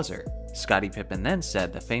at the buzzer. Scottie Pippen then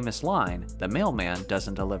said the famous line, "The mailman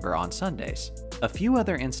doesn't deliver on Sundays." A few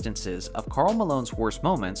other instances of Karl Malone's worst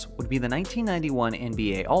moments would be the 1991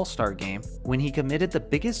 NBA All-Star Game when he committed the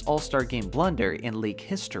biggest All-Star Game blunder in league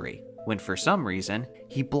history, when for some reason,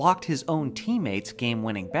 he blocked his own teammate's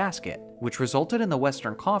game-winning basket, which resulted in the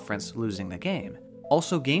Western Conference losing the game.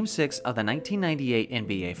 Also Game 6 of the 1998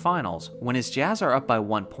 NBA Finals, when his Jazz are up by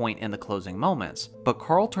 1 point in the closing moments, but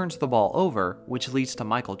Karl turns the ball over, which leads to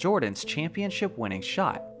Michael Jordan's championship-winning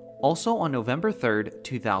shot. Also on November 3rd,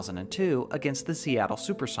 2002 against the Seattle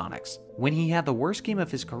Supersonics, when he had the worst game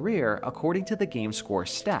of his career according to the game score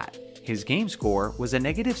stat. His game score was a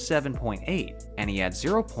negative 7.8, and he had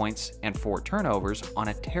 0 points and 4 turnovers on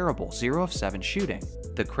a terrible 0 of 7 shooting.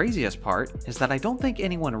 The craziest part is that I don't think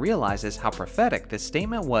anyone realizes how prophetic this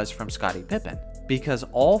statement was from Scottie Pippen, because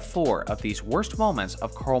all 4 of these worst moments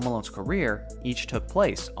of Karl Malone's career each took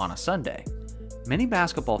place on a Sunday. Many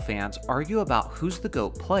basketball fans argue about who's the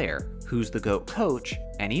GOAT player, who's the GOAT coach,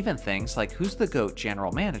 and even things like who's the GOAT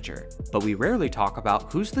general manager, but we rarely talk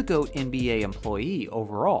about who's the GOAT NBA employee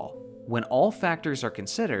overall. When all factors are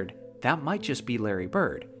considered, that might just be Larry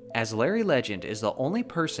Bird, as Larry Legend is the only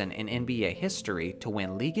person in NBA history to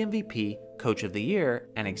win League MVP, Coach of the Year,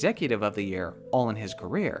 and Executive of the Year all in his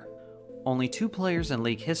career. Only 2 players in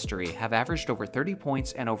league history have averaged over 30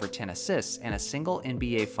 points and over 10 assists in a single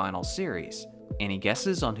NBA Finals series. Any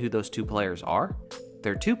guesses on who those 2 players are?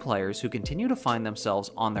 They're 2 players who continue to find themselves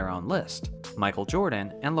on their own list, Michael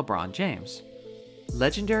Jordan and LeBron James.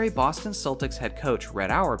 Legendary Boston Celtics head coach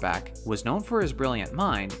Red Auerbach was known for his brilliant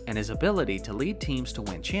mind and his ability to lead teams to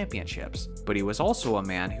win championships, but he was also a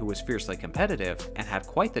man who was fiercely competitive and had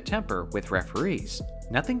quite the temper with referees.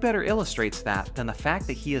 Nothing better illustrates that than the fact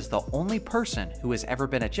that he is the only person who has ever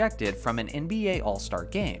been ejected from an NBA All-Star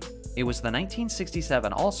game. It was the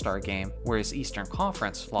 1967 All-Star Game where his Eastern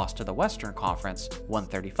Conference lost to the Western Conference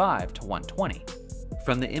 135 to 120.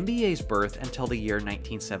 From the NBA's birth until the year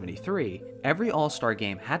 1973, every All-Star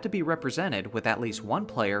Game had to be represented with at least 1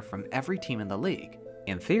 player from every team in the league.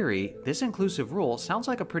 In theory, this inclusive rule sounds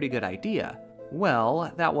like a pretty good idea.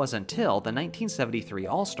 Well, that was until the 1973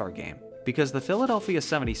 All-Star Game, because the Philadelphia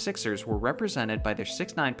 76ers were represented by their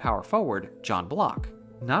 6'9" power forward, John Block.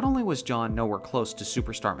 Not only was John nowhere close to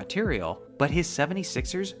superstar material, but his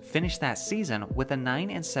 76ers finished that season with a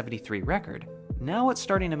 9-73 record. Now it's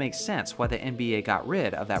starting to make sense why the NBA got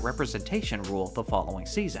rid of that representation rule the following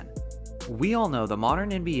season. We all know the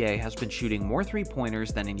modern NBA has been shooting more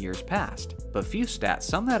 3-pointers than in years past, but few stats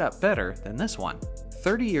sum that up better than this one.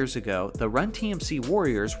 30 years ago, the Run TMC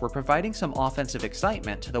Warriors were providing some offensive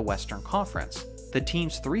excitement to the Western Conference. The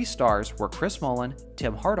team's 3 stars were Chris Mullin,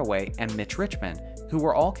 Tim Hardaway, and Mitch Richmond, who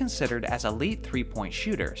were all considered as elite 3-point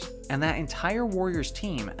shooters, and that entire Warriors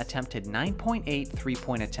team attempted 9.8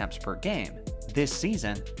 3-point attempts per game. This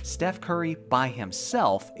season, Steph Curry by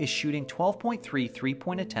himself is shooting 12.3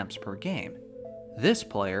 3-point attempts per game. This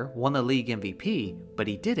player won the league MVP, but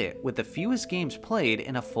he did it with the fewest games played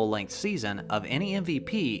in a full-length season of any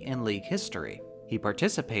MVP in league history. He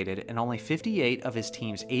participated in only 58 of his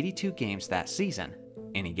team's 82 games that season.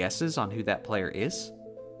 Any guesses on who that player is?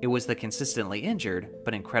 It was the consistently injured,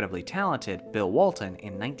 but incredibly talented Bill Walton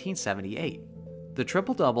in 1978. The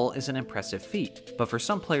triple-double is an impressive feat, but for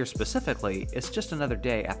some players specifically, it's just another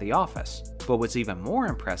day at the office. But what's even more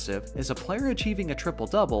impressive is a player achieving a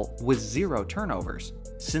triple-double with 0 turnovers.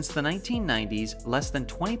 Since the 1990s, less than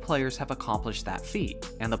 20 players have accomplished that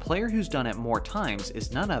feat, and the player who's done it more times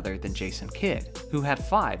is none other than Jason Kidd, who had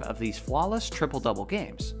 5 of these flawless triple-double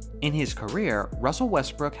games. In his career, Russell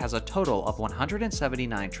Westbrook has a total of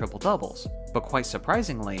 179 triple-doubles, but quite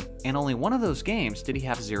surprisingly, in only one of those games did he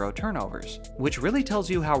have 0 turnovers, which really tells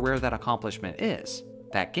you how rare that accomplishment is.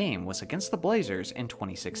 That game was against the Blazers in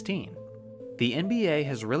 2016. The NBA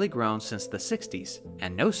has really grown since the 60s,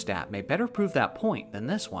 and no stat may better prove that point than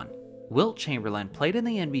this one. Wilt Chamberlain played in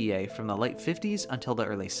the NBA from the late 50s until the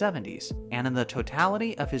early 70s, and in the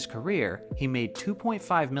totality of his career, he made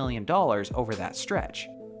 $2.5 million over that stretch.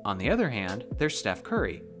 On the other hand, there's Steph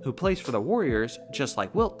Curry, who plays for the Warriors just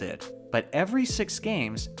like Wilt did. But every 6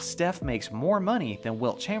 games, Steph makes more money than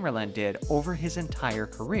Wilt Chamberlain did over his entire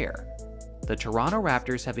career. The Toronto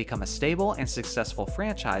Raptors have become a stable and successful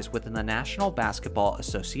franchise within the National Basketball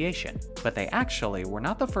Association, but they actually were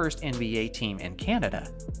not the first NBA team in Canada.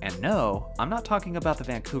 And no, I'm not talking about the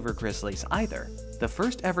Vancouver Grizzlies either. The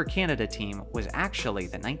first ever Canada team was actually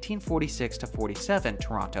the 1946-47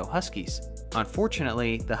 Toronto Huskies.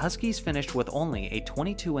 Unfortunately, the Huskies finished with only a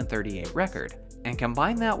 22-38 record. And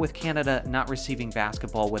combine that with Canada not receiving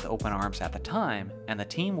basketball with open arms at the time, and the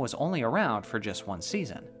team was only around for just 1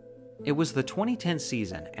 season. It was the 2010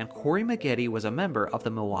 season, and Corey Maggette was a member of the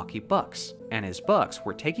Milwaukee Bucks, and his Bucks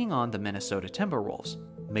were taking on the Minnesota Timberwolves.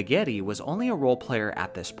 Maggette was only a role player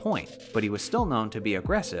at this point, but he was still known to be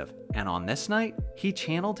aggressive, and on this night, he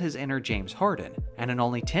channeled his inner James Harden, and in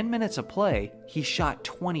only 10 minutes of play, he shot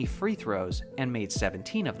 20 free throws and made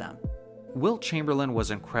 17 of them. Wilt Chamberlain was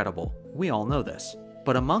incredible, we all know this.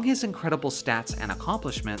 But among his incredible stats and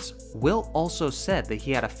accomplishments, Wilt also said that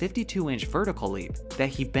he had a 52-inch vertical leap, that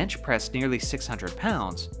he bench pressed nearly 600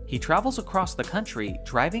 pounds, he travels across the country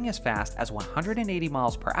driving as fast as 180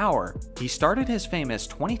 miles per hour, he started his famous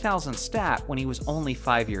 20,000 stat when he was only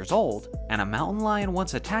 5 years old, and a mountain lion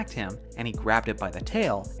once attacked him and he grabbed it by the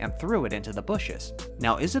tail and threw it into the bushes.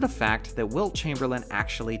 Now, is it a fact that Wilt Chamberlain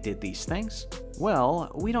actually did these things?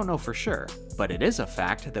 Well, we don't know for sure, but it is a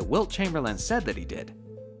fact that Wilt Chamberlain said that he did.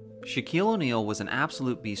 Shaquille O'Neal was an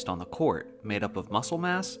absolute beast on the court, made up of muscle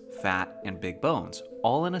mass, fat, and big bones,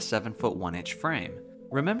 all in a 7-foot 1-inch frame.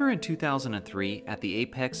 Remember in 2003, at the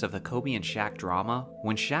apex of the Kobe and Shaq drama,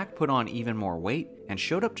 when Shaq put on even more weight and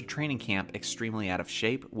showed up to training camp extremely out of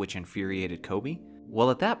shape, which infuriated Kobe? Well,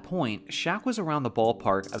 at that point, Shaq was around the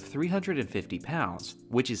ballpark of 350 pounds,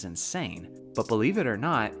 which is insane. But believe it or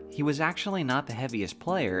not, he was actually not the heaviest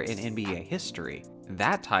player in NBA history.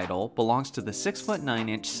 That title belongs to the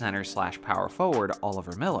 6'9" center/power forward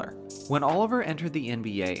Oliver Miller. When Oliver entered the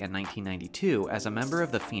NBA in 1992 as a member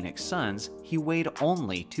of the Phoenix Suns, he weighed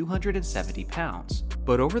only 270 pounds.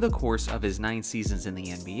 But over the course of his 9 seasons in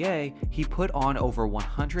the NBA, he put on over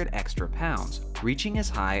 100 extra pounds, reaching as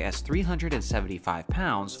high as 375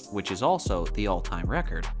 pounds, which is also the all-time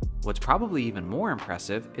record. What's probably even more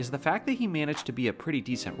impressive is the fact that he managed to be a pretty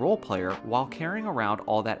decent role player while carrying around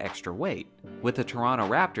all that extra weight. With the Toronto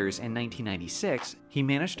Raptors in 1996, he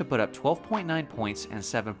managed to put up 12.9 points and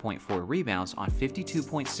 7.4 rebounds on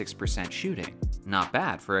 52.6% shooting. Not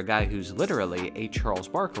bad for a guy who's literally a Charles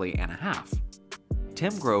Barkley and a half.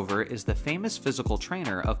 Tim Grover is the famous physical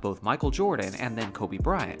trainer of both Michael Jordan and then Kobe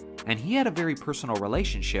Bryant, and he had a very personal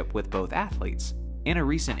relationship with both athletes. In a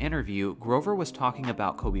recent interview, Grover was talking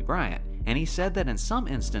about Kobe Bryant, and he said that in some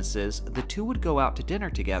instances, the two would go out to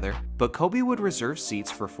dinner together, but Kobe would reserve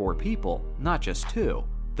seats for 4 people, not just 2.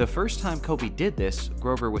 The first time Kobe did this,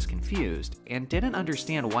 Grover was confused and didn't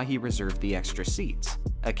understand why he reserved the extra seats.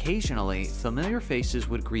 Occasionally, familiar faces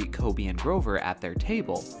would greet Kobe and Grover at their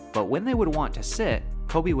table, but when they would want to sit,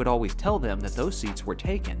 Kobe would always tell them that those seats were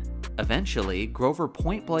taken. Eventually, Grover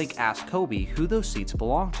point-blank asked Kobe who those seats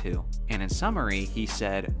belonged to, and in summary, he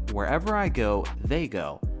said, "Wherever I go, they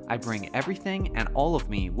go. I bring everything and all of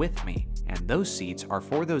me with me, and those seats are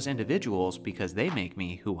for those individuals because they make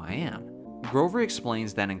me who I am." Grover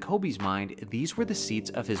explains that in Kobe's mind, these were the seats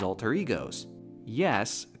of his alter egos.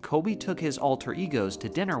 Yes, Kobe took his alter egos to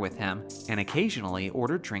dinner with him and occasionally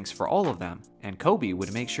ordered drinks for all of them, and Kobe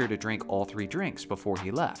would make sure to drink all 3 drinks before he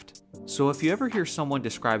left. So if you ever hear someone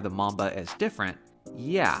describe the Mamba as different,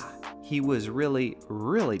 yeah, he was really,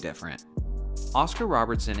 really different. Oscar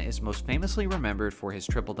Robertson is most famously remembered for his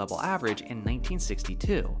triple-double average in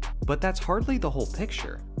 1962, but that's hardly the whole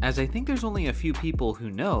picture, as I think there's only a few people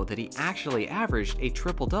who know that he actually averaged a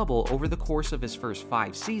triple-double over the course of his first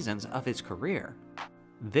 5 seasons of his career.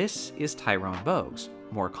 This is Tyrone Bogues,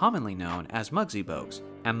 more commonly known as Muggsy Bogues.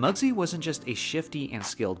 And Muggsy wasn't just a shifty and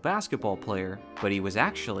skilled basketball player, but he was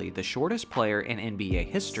actually the shortest player in NBA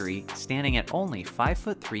history, standing at only 5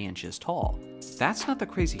 foot 3 inches tall. That's not the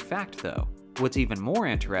crazy fact though. What's even more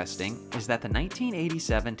interesting is that the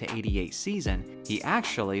 1987-88 season, he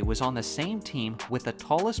actually was on the same team with the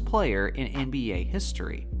tallest player in NBA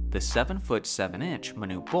history, the 7 foot 7 inch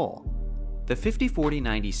Manute Bol. The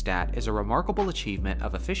 50-40-90 stat is a remarkable achievement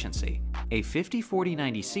of efficiency. A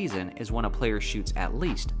 50-40-90 season is when a player shoots at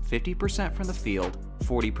least 50% from the field,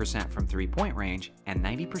 40% from three-point range, and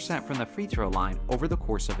 90% from the free throw line over the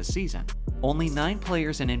course of a season. Only 9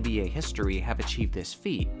 players in NBA history have achieved this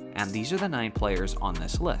feat, and these are the 9 players on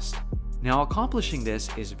this list. Now, accomplishing this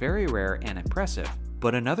is very rare and impressive,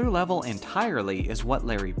 but another level entirely is what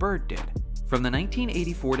Larry Bird did. From the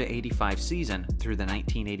 1984-85 season through the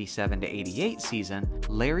 1987-88 season,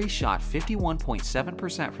 Larry shot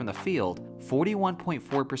 51.7% from the field,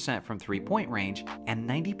 41.4% from three-point range, and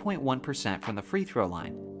 90.1% from the free throw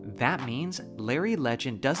line. That means Larry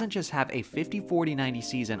Legend doesn't just have a 50-40-90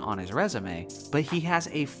 season on his resume, but he has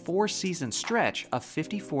a 4-season stretch of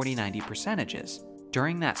 50-40-90 percentages.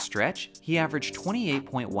 During that stretch, he averaged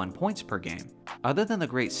 28.1 points per game. Other than the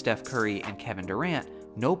great Steph Curry and Kevin Durant,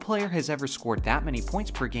 no player has ever scored that many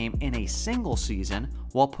points per game in a single season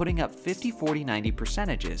while putting up 50-40-90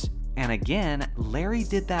 percentages. And again, Larry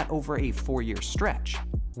did that over a 4-year stretch.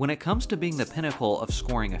 When it comes to being the pinnacle of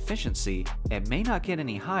scoring efficiency, it may not get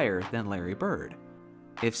any higher than Larry Bird.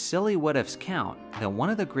 If silly what-ifs count, then one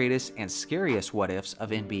of the greatest and scariest what-ifs of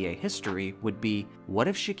NBA history would be, what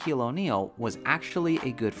if Shaquille O'Neal was actually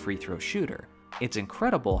a good free throw shooter? It's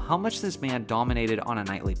incredible how much this man dominated on a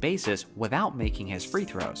nightly basis without making his free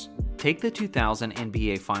throws. Take the 2000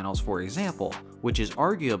 NBA Finals for example, which is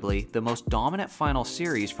arguably the most dominant final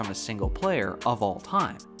series from a single player of all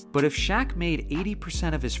time. But if Shaq made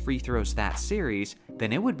 80% of his free throws that series,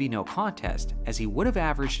 then it would be no contest, as he would have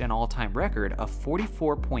averaged an all-time record of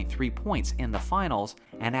 44.3 points in the finals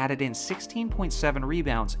and added in 16.7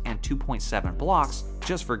 rebounds and 2.7 blocks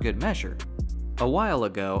just for good measure. A while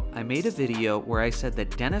ago, I made a video where I said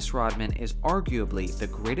that Dennis Rodman is arguably the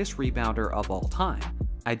greatest rebounder of all time.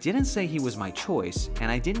 I didn't say he was my choice,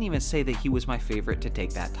 and I didn't even say that he was my favorite to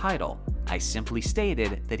take that title. I simply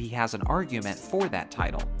stated that he has an argument for that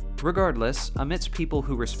title. Regardless, amidst people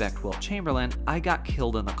who respect Wilt Chamberlain, I got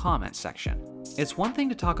killed in the comments section. It's one thing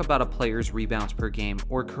to talk about a player's rebounds per game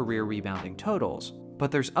or career rebounding totals, but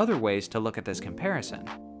there's other ways to look at this comparison.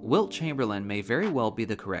 Wilt Chamberlain may very well be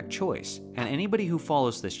the correct choice, and anybody who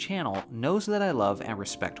follows this channel knows that I love and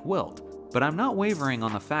respect Wilt, but I'm not wavering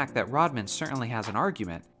on the fact that Rodman certainly has an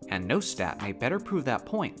argument, and no stat may better prove that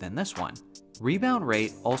point than this one. Rebound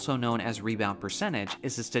rate, also known as rebound percentage,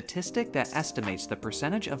 is a statistic that estimates the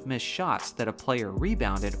percentage of missed shots that a player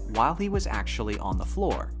rebounded while he was actually on the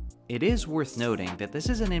floor. It is worth noting that this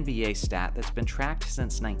is an NBA stat that's been tracked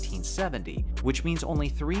since 1970, which means only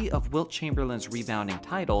 3 of Wilt Chamberlain's rebounding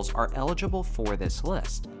titles are eligible for this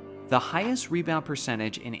list. The highest rebound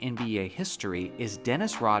percentage in NBA history is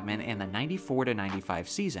Dennis Rodman in the 94-95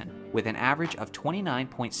 season, with an average of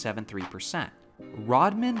 29.73%.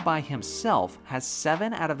 Rodman by himself has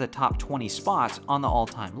 7 out of the top 20 spots on the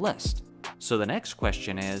all-time list. So the next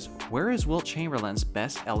question is, where is Wilt Chamberlain's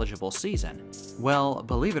best eligible season? Well,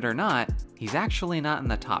 believe it or not, he's actually not in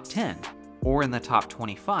the top 10, or in the top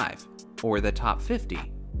 25, or the top 50,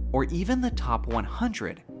 or even the top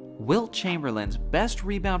 100. Wilt Chamberlain's best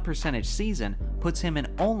rebound percentage season puts him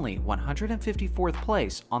in only 154th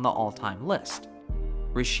place on the all-time list.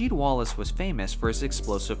 Rasheed Wallace was famous for his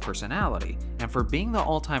explosive personality, and for being the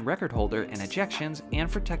all-time record holder in ejections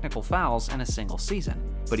and for technical fouls in a single season.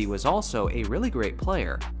 But he was also a really great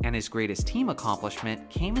player, and his greatest team accomplishment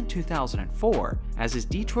came in 2004, as his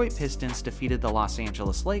Detroit Pistons defeated the Los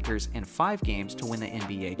Angeles Lakers in 5 games to win the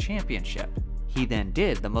NBA championship. He then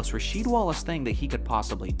did the most Rasheed Wallace thing that he could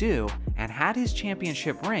possibly do, and had his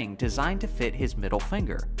championship ring designed to fit his middle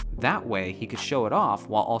finger. That way, he could show it off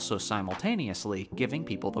while also simultaneously giving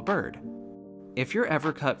people the bird. If you're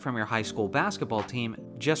ever cut from your high school basketball team,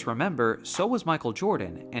 just remember, so was Michael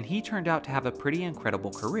Jordan, and he turned out to have a pretty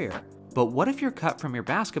incredible career. But what if you're cut from your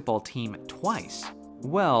basketball team twice?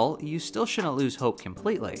 Well, you still shouldn't lose hope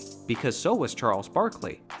completely, because so was Charles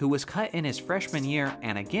Barkley, who was cut in his freshman year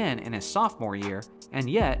and again in his sophomore year, and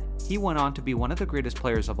yet he went on to be one of the greatest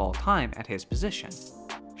players of all time at his position.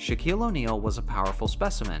 Shaquille O'Neal was a powerful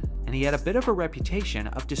specimen, and he had a bit of a reputation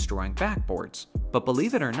of destroying backboards. But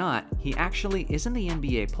believe it or not, he actually isn't the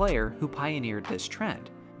NBA player who pioneered this trend.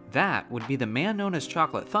 That would be the man known as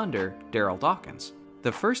Chocolate Thunder, Darryl Dawkins.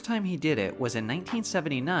 The first time he did it was in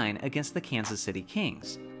 1979 against the Kansas City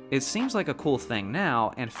Kings. It seems like a cool thing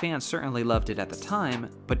now, and fans certainly loved it at the time,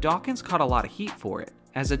 but Dawkins caught a lot of heat for it,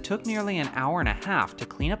 as it took nearly an hour and a half to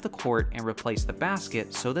clean up the court and replace the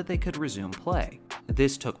basket so that they could resume play.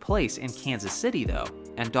 This took place in Kansas City though,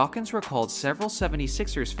 and Dawkins recalled several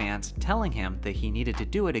 76ers fans telling him that he needed to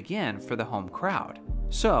do it again for the home crowd.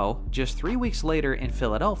 So, just 3 weeks later in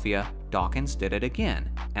Philadelphia, Dawkins did it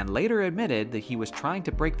again, and later admitted that he was trying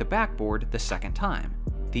to break the backboard the second time.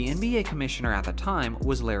 The NBA commissioner at the time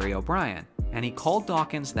was Larry O'Brien, and he called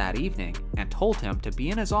Dawkins that evening and told him to be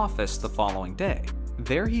in his office the following day.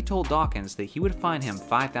 There he told Dawkins that he would fine him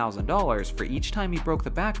 $5,000 for each time he broke the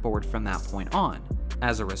backboard from that point on.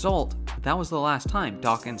 As a result, that was the last time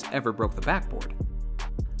Dawkins ever broke the backboard.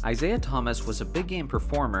 Isaiah Thomas was a big game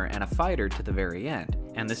performer and a fighter to the very end,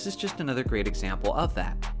 and this is just another great example of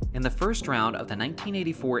that. In the first round of the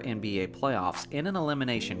 1984 NBA playoffs in an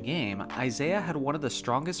elimination game, Isaiah had one of the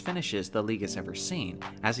strongest finishes the league has ever seen,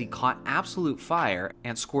 as he caught absolute fire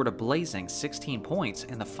and scored a blazing 16 points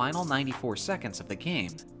in the final 94 seconds of the game.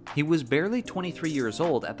 He was barely 23 years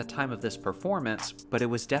old at the time of this performance, but it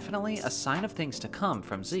was definitely a sign of things to come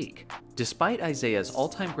from Zeke. Despite Isaiah's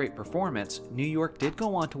all-time great performance, New York did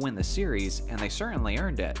go on to win the series, and they certainly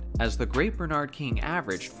earned it, as the great Bernard King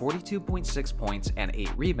averaged 42.6 points and 8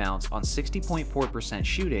 rebounds on 60.4%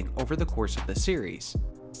 shooting over the course of the series.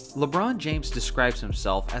 LeBron James describes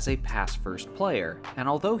himself as a pass-first player, and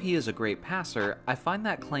although he is a great passer, I find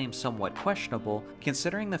that claim somewhat questionable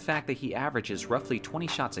considering the fact that he averages roughly 20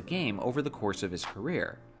 shots a game over the course of his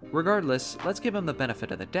career. Regardless, let's give him the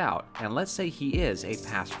benefit of the doubt, and let's say he is a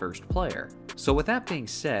pass-first player. So with that being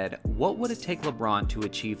said, what would it take LeBron to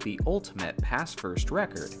achieve the ultimate pass-first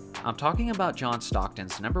record? I'm talking about John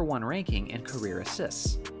Stockton's #1 ranking in career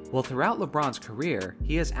assists. Well, throughout LeBron's career,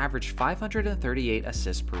 he has averaged 538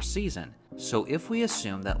 assists per season. So if we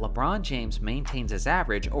assume that LeBron James maintains his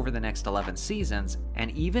average over the next 11 seasons,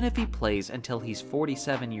 and even if he plays until he's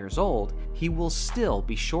 47 years old, he will still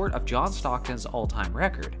be short of John Stockton's all-time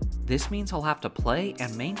record. This means he'll have to play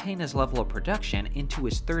and maintain his level of production into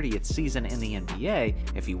his 30th season in the NBA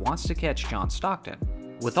if he wants to catch John Stockton.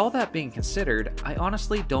 With all that being considered, I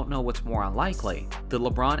honestly don't know what's more unlikely, that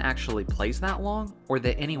LeBron actually plays that long, or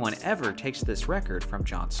that anyone ever takes this record from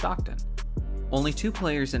John Stockton. Only 2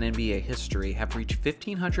 players in NBA history have reached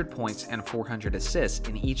 1,500 points and 400 assists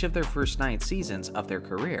in each of their first 9 seasons of their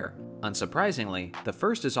career. Unsurprisingly, the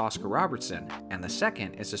first is Oscar Robertson, and the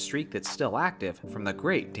second is a streak that's still active from the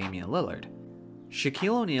great Damian Lillard.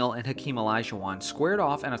 Shaquille O'Neal and Hakeem Olajuwon squared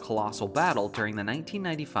off in a colossal battle during the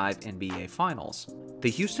 1995 NBA Finals. The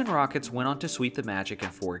Houston Rockets went on to sweep the Magic in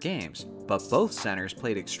 4 games, but both centers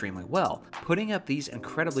played extremely well, putting up these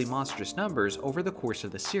incredibly monstrous numbers over the course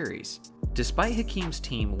of the series. Despite Hakeem's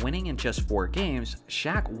team winning in just 4 games,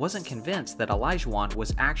 Shaq wasn't convinced that Olajuwon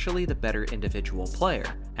was actually the better individual player,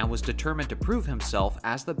 and was determined to prove himself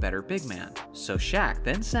as the better big man. So Shaq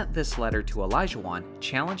then sent this letter to Olajuwon,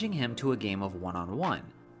 challenging him to a game of one-on-one.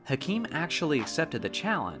 Hakeem actually accepted the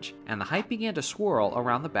challenge, and the hype began to swirl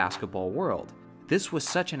around the basketball world. This was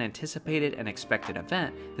such an anticipated and expected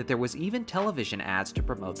event that there was even television ads to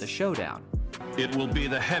promote the showdown. It will be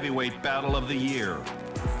the heavyweight battle of the year.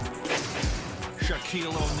 Shaquille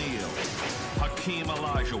O'Neal, Hakeem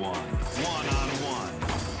Olajuwon, one-on-one.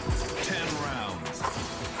 10 rounds,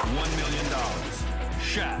 $1 million.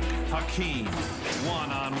 Shaq, Hakeem,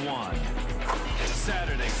 one-on-one.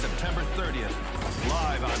 Saturday, September 30th,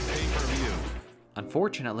 live on pay-per-view.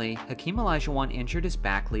 Unfortunately, Hakeem Olajuwon injured his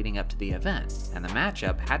back leading up to the event, and the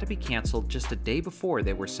matchup had to be cancelled just a day before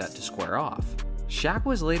they were set to square off. Shaq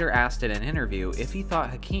was later asked in an interview if he thought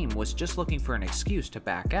Hakeem was just looking for an excuse to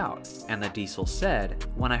back out, and the Diesel said,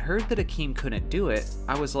 "When I heard that Hakeem couldn't do it,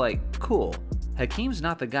 I was like, cool. Hakeem's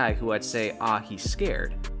not the guy who I'd say, he's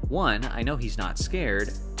scared. 1, I know he's not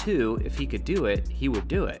scared. 2, if he could do it, he would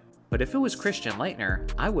do it. But if it was Christian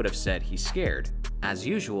Laettner, I would have said he's scared." As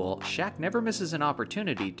usual, Shaq never misses an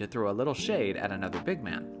opportunity to throw a little shade at another big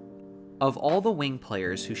man. Of all the wing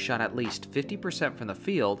players who shot at least 50% from the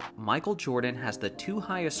field, Michael Jordan has the 2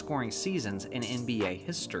 highest scoring seasons in NBA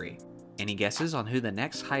history. Any guesses on who the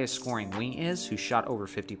next highest scoring wing is who shot over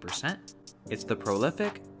 50%? It's the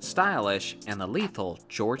prolific, stylish, and the lethal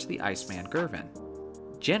George the Iceman Gervin.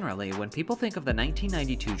 Generally, when people think of the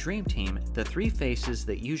 1992 Dream Team, the 3 faces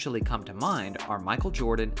that usually come to mind are Michael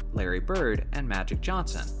Jordan, Larry Bird, and Magic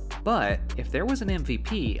Johnson. But if there was an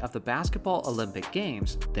MVP of the Basketball Olympic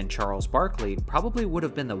Games, then Charles Barkley probably would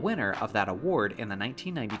have been the winner of that award in the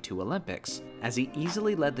 1992 Olympics, as he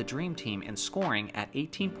easily led the Dream Team in scoring at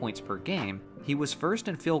 18 points per game. He was first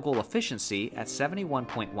in field goal efficiency at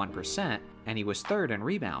 71.1%, and he was third in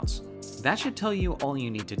rebounds. That should tell you all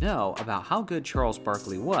you need to know about how good Charles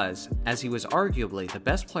Barkley was, as he was arguably the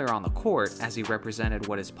best player on the court, as he represented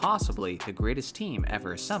what is possibly the greatest team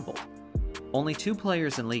ever assembled. Only 2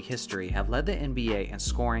 players in league history have led the NBA in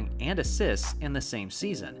scoring and assists in the same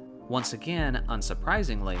season. Once again,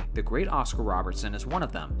 unsurprisingly, the great Oscar Robertson is one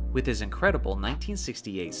of them, with his incredible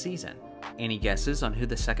 1968 season. Any guesses on who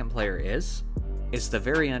the second player is? It's the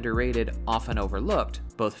very underrated, often overlooked,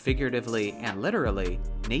 both figuratively and literally,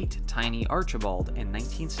 Nate "Tiny" Archibald in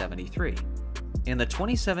 1973. In the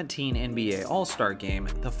 2017 NBA All-Star Game,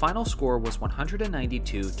 the final score was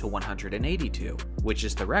 192 to 182, which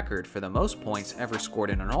is the record for the most points ever scored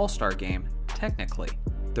in an All-Star Game, technically.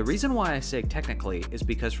 The reason why I say technically is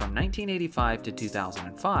because from 1985 to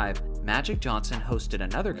 2005, Magic Johnson hosted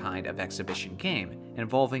another kind of exhibition game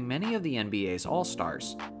involving many of the NBA's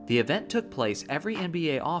All-Stars. The event took place every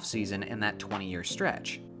NBA offseason in that 20-year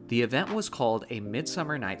stretch. The event was called a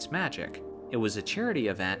Midsummer Night's Magic. It was a charity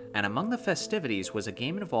event, and among the festivities was a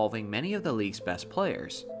game involving many of the league's best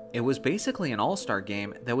players. It was basically an all-star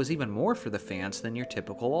game that was even more for the fans than your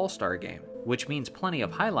typical all-star game, which means plenty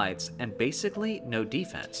of highlights and basically no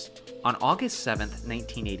defense. On August 7,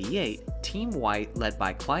 1988, Team White, led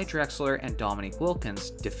by Clyde Drexler and Dominique Wilkins,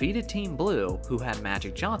 defeated Team Blue, who had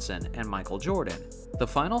Magic Johnson and Michael Jordan. The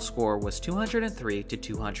final score was 203 to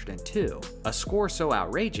 202, a score so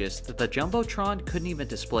outrageous that the Jumbotron couldn't even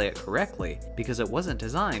display it correctly because it wasn't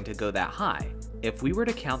designed to go that high. If we were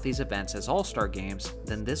to count these events as All-Star games,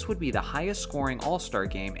 then this would be the highest scoring All-Star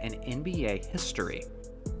game in NBA history.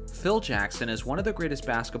 Phil Jackson is one of the greatest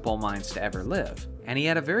basketball minds to ever live, and he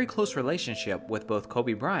had a very close relationship with both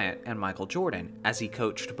Kobe Bryant and Michael Jordan, as he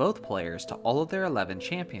coached both players to all of their 11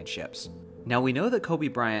 championships. Now, we know that Kobe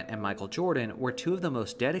Bryant and Michael Jordan were 2 of the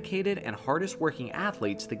most dedicated and hardest working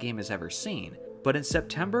athletes the game has ever seen, but in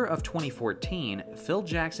September of 2014, Phil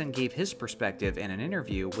Jackson gave his perspective in an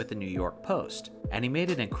interview with the New York Post, and he made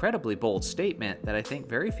an incredibly bold statement that I think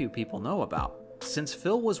very few people know about. Since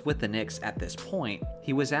Phil was with the Knicks at this point,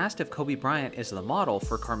 he was asked if Kobe Bryant is the model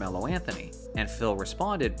for Carmelo Anthony, and Phil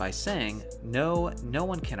responded by saying, no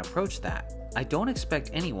one can approach that. I don't expect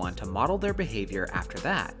anyone to model their behavior after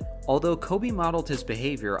that. Although Kobe modeled his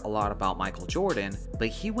behavior a lot about Michael Jordan, but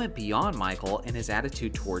he went beyond Michael in his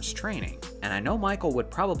attitude towards training. And I know Michael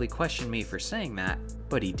would probably question me for saying that,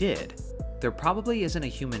 but he did. There probably isn't a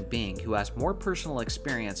human being who has more personal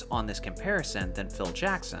experience on this comparison than Phil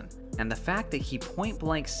Jackson, and the fact that he point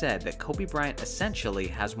blank said that Kobe Bryant essentially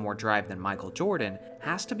has more drive than Michael Jordan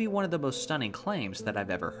has to be one of the most stunning claims that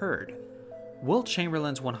I've ever heard. Wilt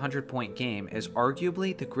Chamberlain's 100-point game is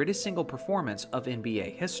arguably the greatest single performance of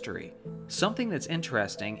NBA history. Something that's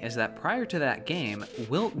interesting is that prior to that game,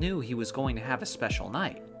 Wilt knew he was going to have a special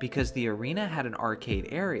night, because the arena had an arcade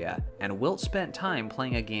area, and Wilt spent time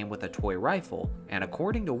playing a game with a toy rifle, and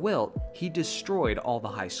according to Wilt, he destroyed all the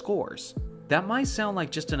high scores. That might sound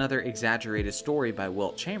like just another exaggerated story by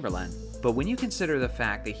Wilt Chamberlain, but when you consider the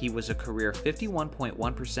fact that he was a career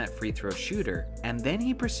 51.1% free throw shooter, and then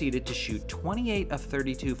he proceeded to shoot 28 of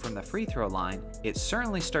 32 from the free throw line, it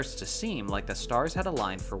certainly starts to seem like the stars had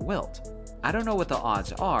aligned for Wilt. I don't know what the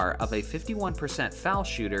odds are of a 51% foul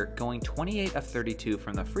shooter going 28 of 32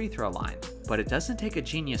 from the free throw line, but it doesn't take a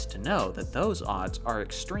genius to know that those odds are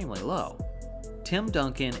extremely low. Tim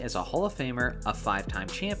Duncan is a Hall of Famer, a 5-time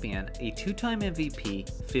champion, a 2-time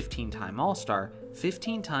MVP, 15-time All-Star,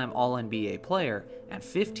 15-time All-NBA player, and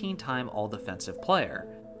 15-time All-Defensive player.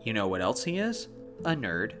 You know what else he is? A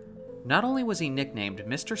nerd. Not only was he nicknamed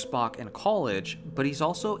Mr. Spock in college, but he's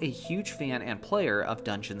also a huge fan and player of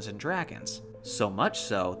Dungeons & Dragons. So much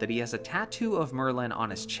so that he has a tattoo of Merlin on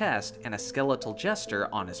his chest and a skeletal jester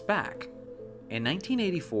on his back. In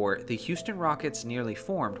 1984, the Houston Rockets nearly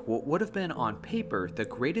formed what would have been on paper the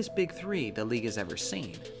greatest Big Three the league has ever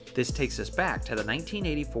seen. This takes us back to the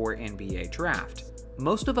 1984 NBA Draft.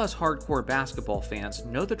 Most of us hardcore basketball fans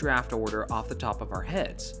know the draft order off the top of our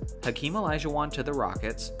heads. Hakeem Olajuwon to the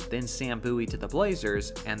Rockets, then Sam Bowie to the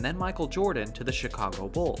Blazers, and then Michael Jordan to the Chicago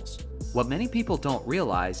Bulls. What many people don't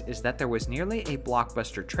realize is that there was nearly a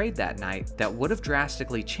blockbuster trade that night that would have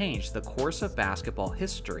drastically changed the course of basketball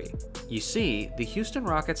history. You see, the Houston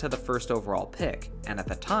Rockets had the first overall pick, and at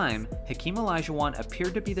the time, Hakeem Olajuwon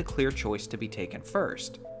appeared to be the clear choice to be taken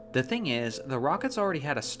first. The thing is, the Rockets already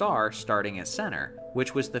had a star starting at center,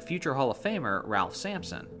 which was the future Hall of Famer Ralph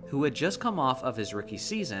Sampson, who had just come off of his rookie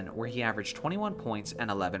season where he averaged 21 points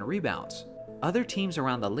and 11 rebounds. Other teams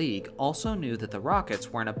around the league also knew that the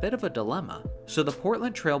Rockets were in a bit of a dilemma, so the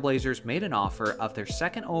Portland Trail Blazers made an offer of their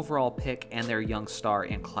second overall pick and their young star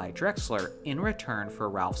in Clyde Drexler in return for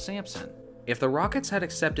Ralph Sampson. If the Rockets had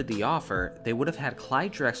accepted the offer, they would have had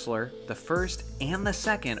Clyde Drexler, the first and the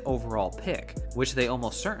second overall pick, which they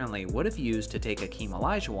almost certainly would have used to take Hakeem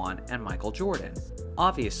Olajuwon and Michael Jordan.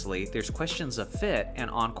 Obviously, there's questions of fit and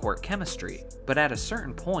on-court chemistry, but at a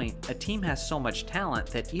certain point, a team has so much talent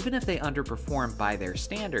that even if they underperform by their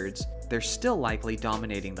standards, they're still likely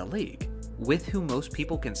dominating the league. With who most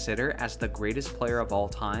people consider as the greatest player of all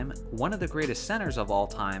time, one of the greatest centers of all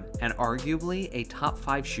time, and arguably a top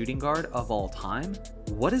 5 shooting guard of all time,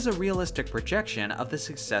 what is a realistic projection of the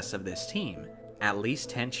success of this team? At least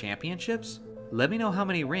 10 championships? Let me know how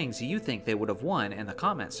many rings you think they would have won in the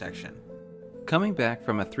comment section. Coming back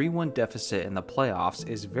from a 3-1 deficit in the playoffs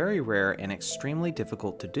is very rare and extremely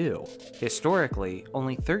difficult to do. Historically,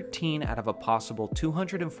 only 13 out of a possible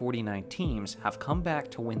 249 teams have come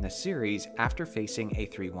back to win the series after facing a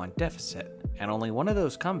 3-1 deficit, and only one of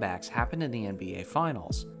those comebacks happened in the NBA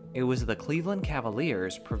Finals. It was the Cleveland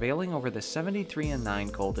Cavaliers prevailing over the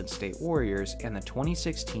 73-9 Golden State Warriors in the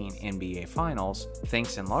 2016 NBA Finals,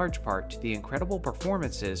 thanks in large part to the incredible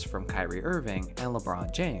performances from Kyrie Irving and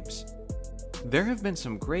LeBron James. There have been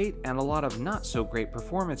some great and a lot of not so great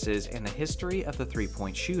performances in the history of the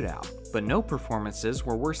three-point shootout, but no performances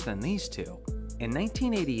were worse than these two. In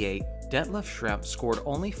 1988, Detlef Schrempf scored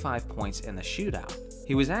only 5 points in the shootout.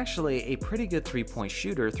 He was actually a pretty good three-point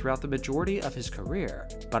shooter throughout the majority of his career,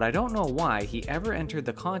 but I don't know why he ever entered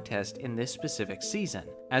the contest in this specific season,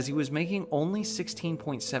 as he was making only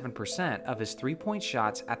 16.7% of his three-point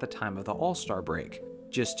shots at the time of the All-Star break.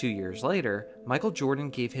 Just 2 years later, Michael Jordan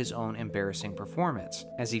gave his own embarrassing performance,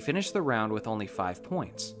 as he finished the round with only 5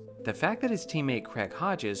 points. The fact that his teammate Craig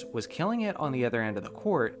Hodges was killing it on the other end of the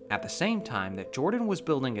court at the same time that Jordan was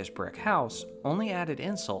building his brick house only added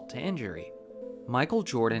insult to injury. Michael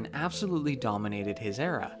Jordan absolutely dominated his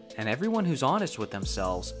era, and everyone who's honest with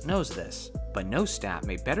themselves knows this, but no stat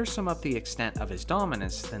may better sum up the extent of his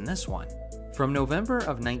dominance than this one. From November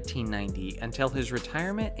of 1990 until his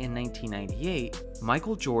retirement in 1998,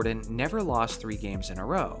 Michael Jordan never lost 3 games in a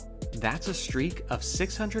row. That's a streak of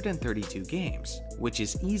 632 games, which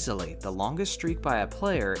is easily the longest streak by a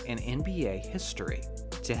player in NBA history.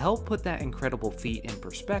 To help put that incredible feat in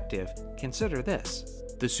perspective, consider this.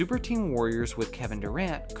 The Super Team Warriors with Kevin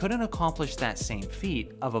Durant couldn't accomplish that same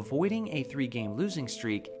feat of avoiding a 3-game losing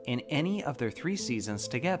streak in any of their 3 seasons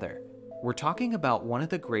together. We're talking about one of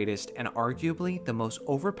the greatest and arguably the most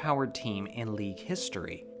overpowered team in league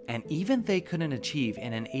history, and even they couldn't achieve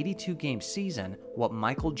in an 82-game season what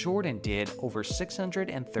Michael Jordan did over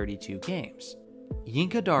 632 games.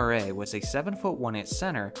 Yinka Dare was a 7'1"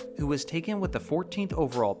 center who was taken with the 14th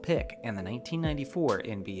overall pick in the 1994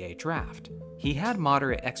 NBA draft. He had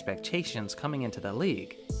moderate expectations coming into the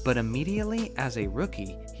league, but immediately as a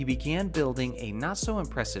rookie, he began building a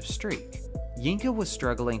not-so-impressive streak. Yinka was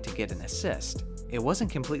struggling to get an assist. It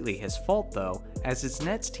wasn't completely his fault though, as his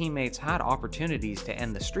Nets teammates had opportunities to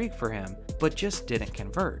end the streak for him, but just didn't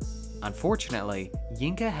convert. Unfortunately,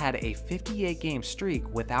 Yinka had a 58-game streak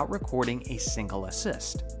without recording a single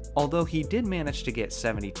assist, although he did manage to get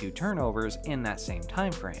 72 turnovers in that same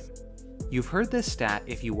time frame. You've heard this stat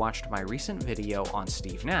if you watched my recent video on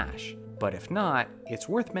Steve Nash, but if not, it's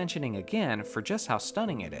worth mentioning again for just how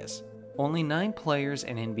stunning it is. Only 9 players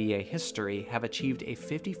in NBA history have achieved a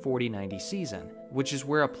 50-40-90 season, which is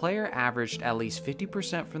where a player averaged at least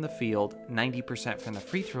 50% from the field, 90% from the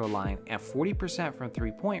free throw line, and 40% from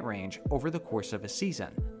three-point range over the course of a season.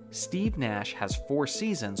 Steve Nash has 4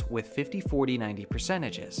 seasons with 50-40-90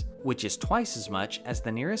 percentages, which is twice as much as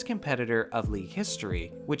the nearest competitor of league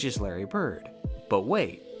history, which is Larry Bird. But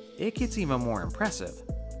wait, it gets even more impressive.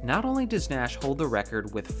 Not only does Nash hold the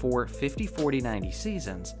record with 4 50-40-90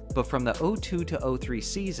 seasons, but from the 02 to 03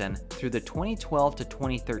 season through the 2012 to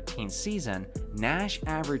 2013 season, Nash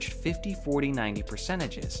averaged 50-40-90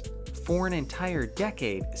 percentages. For an entire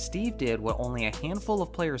decade, Steve did what only a handful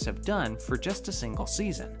of players have done for just a single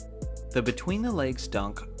season. The between the legs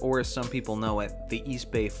dunk, or as some people know it, the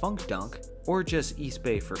East Bay Funk dunk, or just East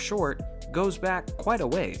Bay for short, goes back quite a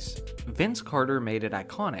ways. Vince Carter made it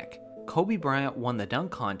iconic. Kobe Bryant won the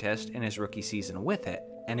dunk contest in his rookie season with it,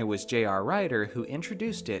 and it was J.R. Ryder who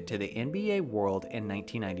introduced it to the NBA world in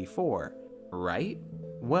 1994. Right?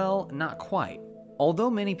 Well, not quite.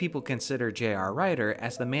 Although many people consider J.R. Rider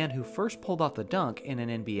as the man who first pulled off the dunk in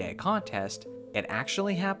an NBA contest, it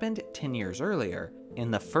actually happened 10 years earlier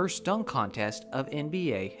in the first dunk contest of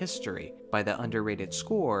NBA history by the underrated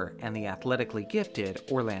scorer and the athletically gifted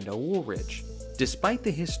Orlando Woolridge. Despite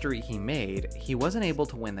the history he made, he wasn't able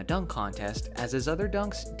to win the dunk contest as his other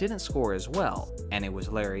dunks didn't score as well, and it was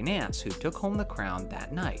Larry Nance who took home the crown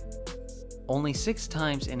that night. Only 6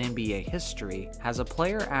 times in NBA history has a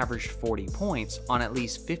player averaged 40 points on at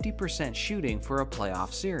least 50% shooting for a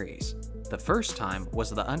playoff series. The first time was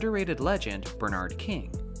the underrated legend Bernard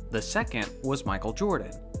King. The second was Michael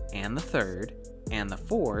Jordan, and the third, and the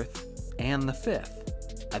fourth, and the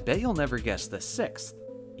fifth. I bet you'll never guess the sixth.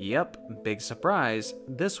 Yep, big surprise,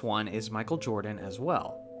 this one is Michael Jordan as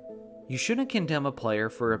well. You shouldn't condemn a player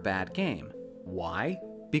for a bad game. Why?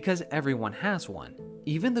 Because everyone has one,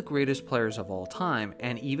 even the greatest players of all time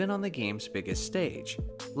and even on the game's biggest stage.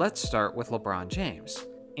 Let's start with LeBron James.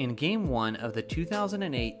 In Game 1 of the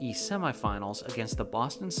 2008 East Semifinals against the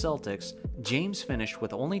Boston Celtics, James finished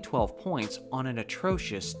with only 12 points on an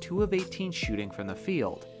atrocious 2 of 18 shooting from the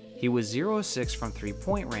field. He was 0 of 6 from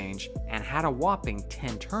three-point range and had a whopping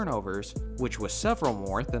 10 turnovers, which was several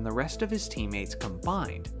more than the rest of his teammates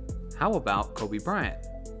combined. How about Kobe Bryant?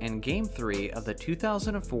 In Game 3 of the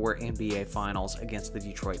 2004 NBA Finals against the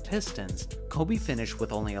Detroit Pistons, Kobe finished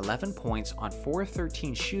with only 11 points on 4 of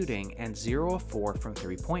 13 shooting and 0 of 4 from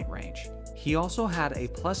three-point range. He also had a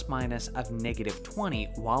plus-minus of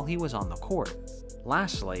 -20 while he was on the court.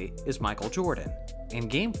 Lastly is Michael Jordan. In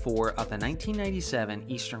Game 4 of the 1997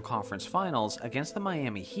 Eastern Conference Finals against the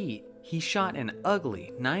Miami Heat, he shot an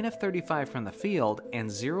ugly 9 of 35 from the field and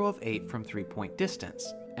 0 of 8 from three-point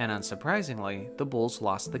distance. And unsurprisingly, the Bulls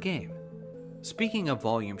lost the game. Speaking of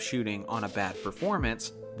volume shooting on a bad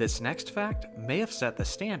performance, this next fact may have set the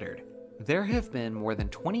standard. There have been more than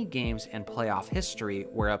 20 games in playoff history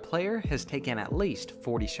where a player has taken at least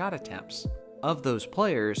 40 shot attempts. Of those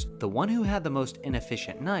players, the one who had the most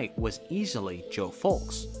inefficient night was easily Joe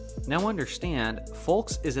Fulks. Now understand,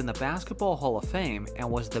 Fulks is in the Basketball Hall of Fame and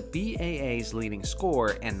was the BAA's leading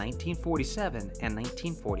scorer in 1947 and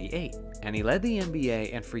 1948, and he led the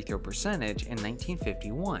NBA in free throw percentage in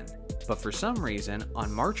 1951. But for some reason,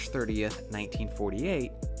 on March 30th,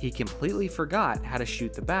 1948, he completely forgot how to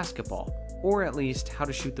shoot the basketball, or at least how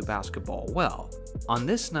to shoot the basketball well. On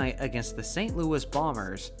this night against the St. Louis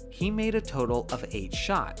Bombers, he made a total of 8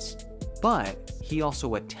 shots, but he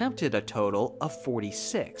also attempted a total of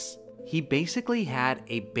 46. He basically had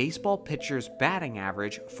a baseball pitcher's batting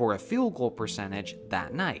average for a field goal percentage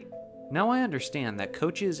that night. Now I understand that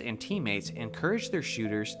coaches and teammates encourage their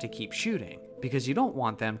shooters to keep shooting because you don't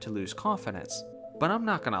want them to lose confidence, but I'm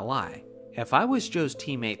not gonna lie. If I was Joe's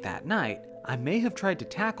teammate that night, I may have tried to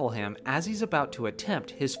tackle him as he's about to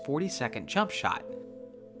attempt his 40-second jump shot.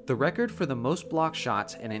 The record for the most blocked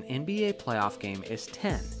shots in an NBA playoff game is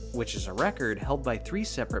 10, which is a record held by 3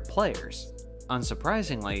 separate players.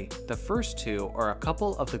 Unsurprisingly, the first 2 are a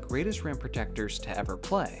couple of the greatest rim protectors to ever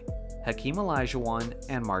play, Hakeem Olajuwon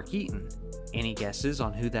and Mark Eaton. Any guesses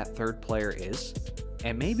on who that third player is?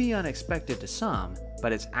 It may be unexpected to some,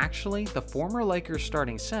 but it's actually the former Lakers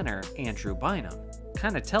starting center Andrew Bynum.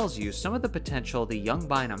 Kinda tells you some of the potential the young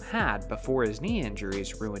Bynum had before his knee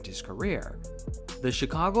injuries ruined his career. The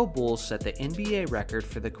Chicago Bulls set the NBA record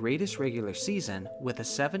for the greatest regular season with a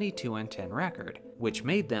 72-10 record, which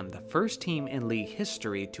made them the first team in league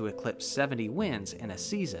history to eclipse 70 wins in a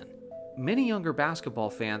season. Many younger basketball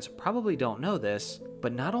fans probably don't know this,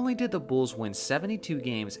 but not only did the Bulls win 72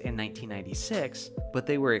 games in 1996, but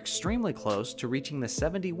they were extremely close to reaching the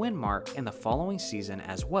 70-win mark in the following season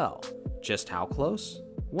as well. Just how close?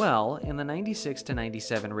 Well, in the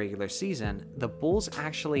 96-97 regular season, the Bulls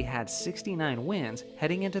actually had 69 wins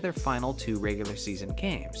heading into their final 2 regular season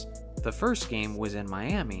games. The first game was in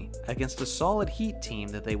Miami against a solid Heat team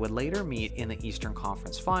that they would later meet in the Eastern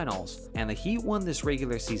Conference Finals, and the Heat won this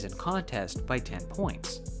regular season contest by 10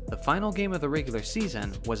 points. The final game of the regular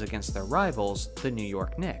season was against their rivals, the New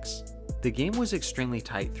York Knicks. The game was extremely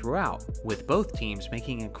tight throughout, with both teams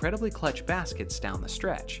making incredibly clutch baskets down the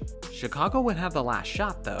stretch. Chicago would have the last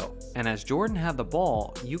shot though, and as Jordan had the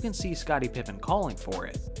ball, you can see Scottie Pippen calling for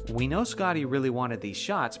it. We know Scottie really wanted these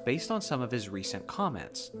shots based on some of his recent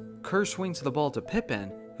comments. Kerr swings the ball to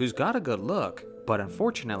Pippen, who's got a good look, but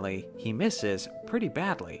unfortunately, he misses pretty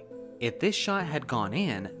badly. If this shot had gone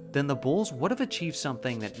in, then the Bulls would have achieved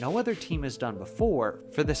something that no other team has done before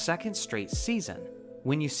for the second straight season.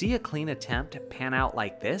 When you see a clean attempt pan out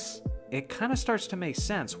like this, it kinda starts to make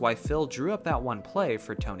sense why Phil drew up that one play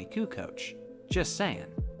for Tony Kukoc. Just saying.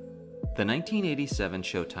 The 1987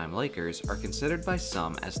 Showtime Lakers are considered by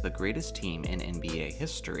some as the greatest team in NBA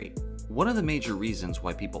history. One of the major reasons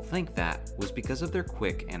why people think that was because of their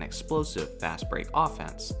quick and explosive fast break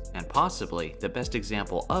offense, and possibly the best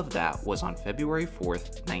example of that was on February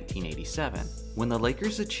 4th, 1987, when the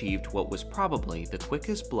Lakers achieved what was probably the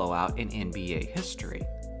quickest blowout in NBA history.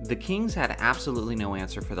 The Kings had absolutely no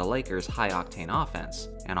answer for the Lakers' high-octane offense,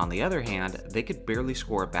 and on the other hand, they could barely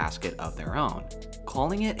score a basket of their own.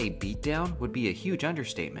 Calling it a beatdown would be a huge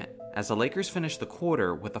understatement, as the Lakers finished the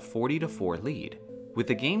quarter with a 40-4 lead. With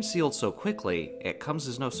the game sealed so quickly, it comes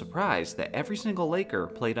as no surprise that every single Laker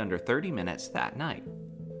played under 30 minutes that night.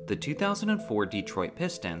 The 2004 Detroit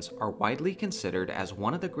Pistons are widely considered as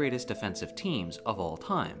one of the greatest defensive teams of all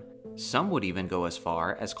time. Some would even go as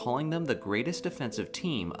far as calling them the greatest defensive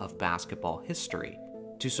team of basketball history.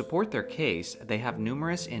 To support their case, they have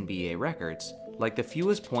numerous NBA records, like the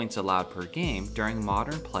fewest points allowed per game during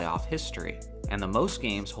modern playoff history, and the most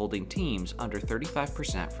games holding teams under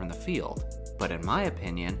 35% from the field. But in my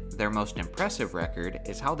opinion, their most impressive record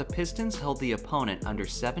is how the Pistons held the opponent under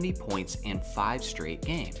 70 points in 5 straight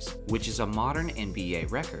games, which is a modern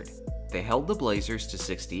NBA record. They held the Blazers to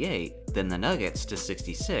 68, then the Nuggets to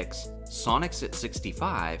 66, Sonics at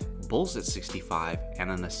 65, Bulls at 65,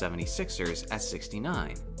 and then the 76ers at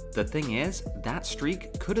 69. The thing is, that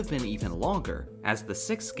streak could have been even longer, as the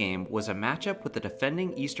 6th game was a matchup with the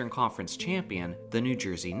defending Eastern Conference champion, the New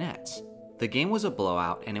Jersey Nets. The game was a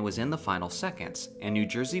blowout and it was in the final seconds, and New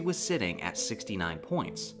Jersey was sitting at 69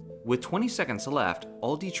 points. With 20 seconds left,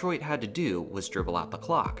 all Detroit had to do was dribble out the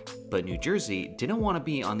clock, but New Jersey didn't want to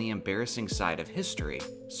be on the embarrassing side of history,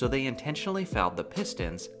 so they intentionally fouled the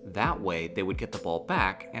Pistons, that way they would get the ball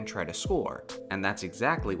back and try to score, and that's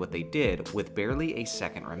exactly what they did with barely a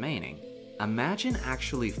second remaining. Imagine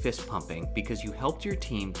actually fist pumping because you helped your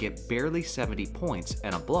team get barely 70 points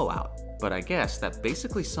in a blowout, but I guess that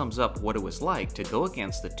basically sums up what it was like to go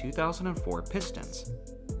against the 2004 Pistons.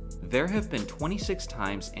 There have been 26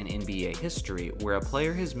 times in NBA history where a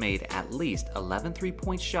player has made at least 11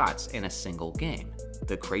 3-point shots in a single game.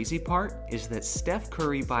 The crazy part is that Steph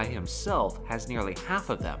Curry by himself has nearly half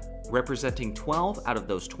of them, representing 12 out of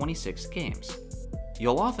those 26 games.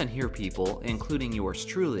 You'll often hear people, including yours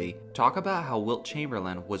truly, talk about how Wilt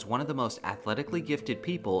Chamberlain was one of the most athletically gifted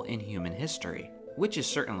people in human history, which is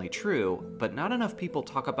certainly true, but not enough people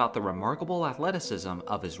talk about the remarkable athleticism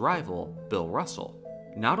of his rival, Bill Russell.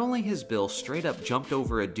 Not only his Bill straight up jumped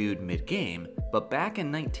over a dude mid-game, but back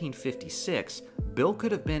in 1956, Bill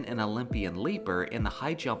could have been an Olympian leaper in the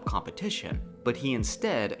high jump competition, but he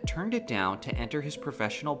instead turned it down to enter his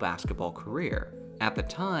professional basketball career. At the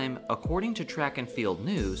time, according to Track and Field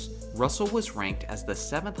News, Russell was ranked as the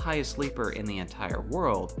 7th highest leaper in the entire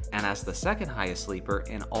world and as the 2nd highest leaper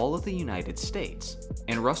in all of the United States.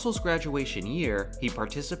 In Russell's graduation year, he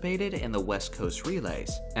participated in the West Coast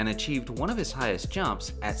Relays and achieved one of his highest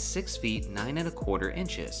jumps at 6 feet 9 1/4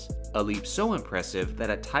 inches, a leap so impressive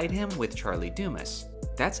that it tied him with Charlie Dumas.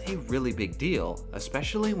 That's a really big deal,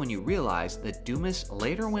 especially when you realize that Dumas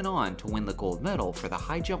later went on to win the gold medal for the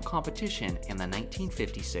high jump competition in the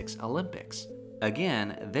 1956 Olympics.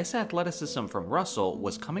 Again, this athleticism from Russell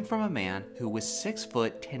was coming from a man who was 6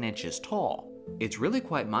 foot 10 inches tall. It's really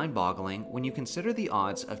quite mind-boggling when you consider the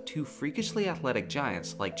odds of two freakishly athletic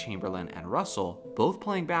giants like Chamberlain and Russell both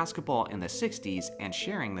playing basketball in the 60s and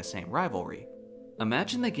sharing the same rivalry.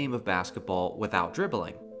 Imagine the game of basketball without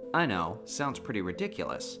dribbling. I know, sounds pretty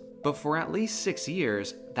ridiculous, but for at least 6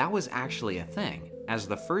 years, that was actually a thing, as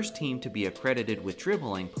the first team to be accredited with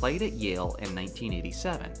dribbling played at Yale in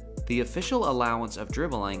 1987. The official allowance of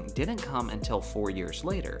dribbling didn't come until 4 years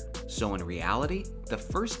later, so in reality, the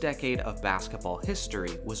first decade of basketball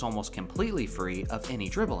history was almost completely free of any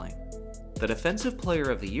dribbling. The Defensive Player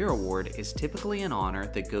of the Year award is typically an honor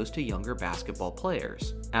that goes to younger basketball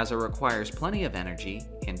players, as it requires plenty of energy,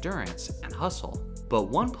 endurance, and hustle. But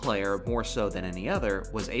one player, more so than any other,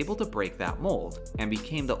 was able to break that mold, and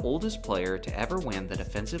became the oldest player to ever win the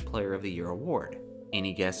Defensive Player of the Year award.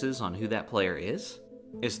 Any guesses on who that player is?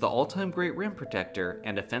 It's the all-time great rim protector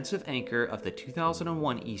and defensive anchor of the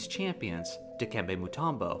 2001 East champions, Dikembe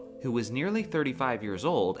Mutombo, who was nearly 35 years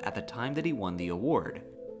old at the time that he won the award.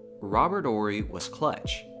 Robert Horry was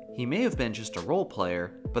clutch. He may have been just a role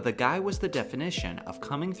player, but the guy was the definition of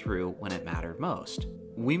coming through when it mattered most.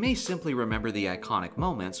 We may simply remember the iconic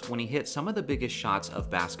moments when he hit some of the biggest shots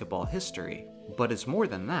of basketball history, but it's more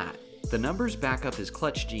than that. The numbers back up his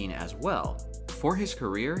clutch gene as well. For his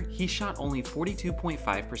career, he shot only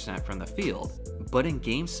 42.5% from the field, but in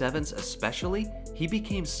Game 7s especially, he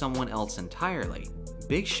became someone else entirely.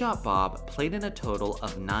 Big Shot Bob played in a total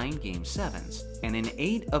of 9 Game 7s, and in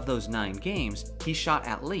 8 of those 9 games, he shot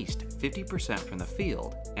at least 50% from the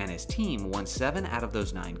field, and his team won 7 out of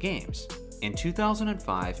those 9 games. In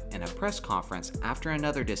 2005, in a press conference after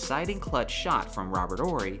another deciding clutch shot from Robert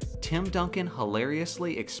Horry, Tim Duncan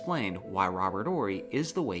hilariously explained why Robert Horry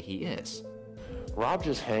is the way he is. Rob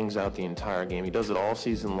just hangs out the entire game. He does it all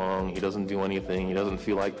season long. He doesn't do anything. He doesn't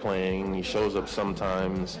feel like playing. He shows up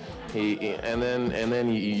sometimes. And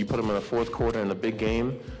then you put him in the fourth quarter in a big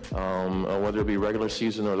game, whether it be regular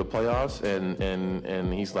season or the playoffs,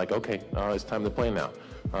 and he's like, okay, it's time to play now.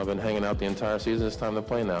 I've been hanging out the entire season. It's time to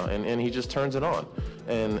play now, and he just turns it on.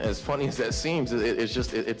 And as funny as that seems,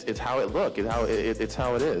 it's how it looks. It's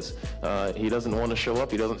how it is. He doesn't want to show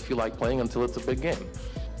up. He doesn't feel like playing until it's a big game.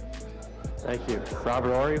 Thank you.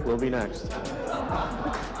 Robert Horry will be next.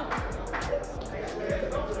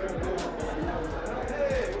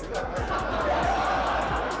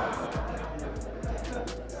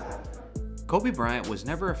 Kobe Bryant was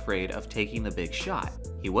never afraid of taking the big shot.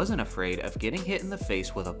 He wasn't afraid of getting hit in the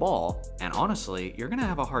face with a ball, and honestly, you're gonna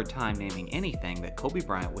have a hard time naming anything that Kobe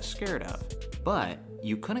Bryant was scared of. But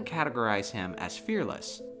you couldn't categorize him as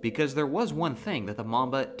fearless, because there was one thing that the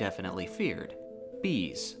Mamba definitely feared: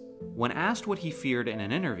 bees. When asked what he feared in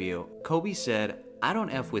an interview, Kobe said, "I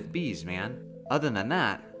don't F with bees, man. Other than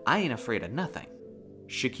that, I ain't afraid of nothing."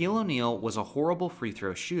 Shaquille O'Neal was a horrible free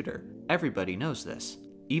throw shooter. Everybody knows this.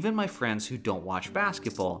 Even my friends who don't watch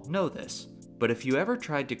basketball know this. But if you ever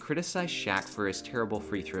tried to criticize Shaq for his terrible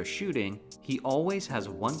free throw shooting, he always has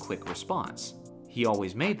one quick response. He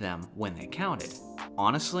always made them when they counted.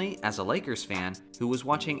 Honestly, as a Lakers fan who was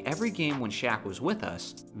watching every game when Shaq was with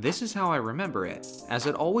us, this is how I remember it, as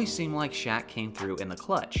it always seemed like Shaq came through in the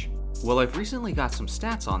clutch. Well, I've recently got some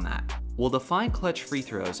stats on that. We'll define clutch free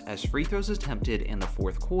throws as free throws attempted in the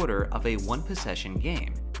fourth quarter of a one-possession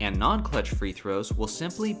game, and non-clutch free throws will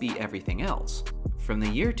simply be everything else. From the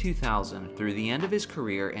year 2000 through the end of his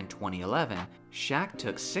career in 2011, Shaq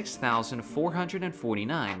took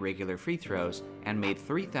 6,449 regular free throws and made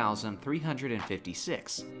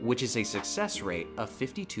 3,356, which is a success rate of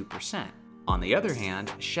 52%. On the other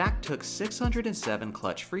hand, Shaq took 607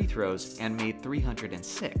 clutch free throws and made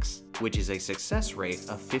 306, which is a success rate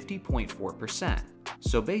of 50.4%.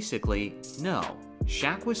 So basically, no,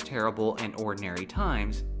 Shaq was terrible in ordinary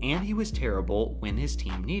times, and he was terrible when his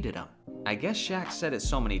team needed him. I guess Shaq said it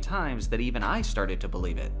so many times that even I started to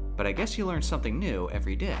believe it, but I guess you learn something new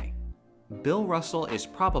every day. Bill Russell is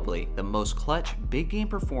probably the most clutch big game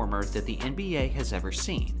performer that the NBA has ever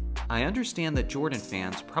seen. I understand that Jordan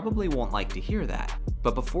fans probably won't like to hear that,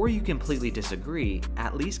 but before you completely disagree,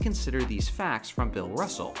 at least consider these facts from Bill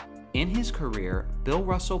Russell. In his career, Bill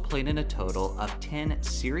Russell played in a total of 10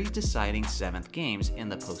 series-deciding 7th games in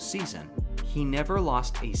the postseason. He never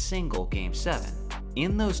lost a single Game 7.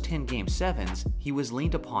 In those 10 Game 7s, he was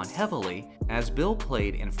leaned upon heavily, as Bill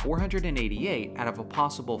played in 488 out of a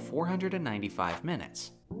possible 495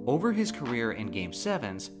 minutes. Over his career in Game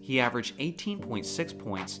 7s, he averaged 18.6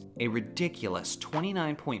 points, a ridiculous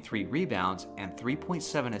 29.3 rebounds, and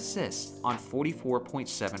 3.7 assists on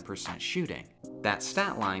 44.7% shooting. That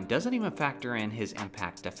stat line doesn't even factor in his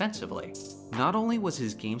impact defensively. Not only was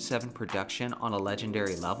his Game 7 production on a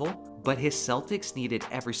legendary level, but his Celtics needed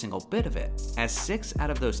every single bit of it, as 6 out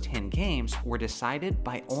of those 10 games were decided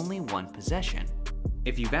by only one possession.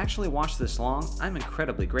 If you've actually watched this long, I'm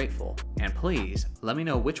incredibly grateful, and please let me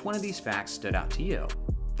know which one of these facts stood out to you.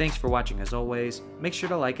 Thanks for watching as always, make sure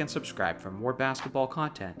to like and subscribe for more basketball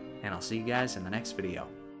content, and I'll see you guys in the next video.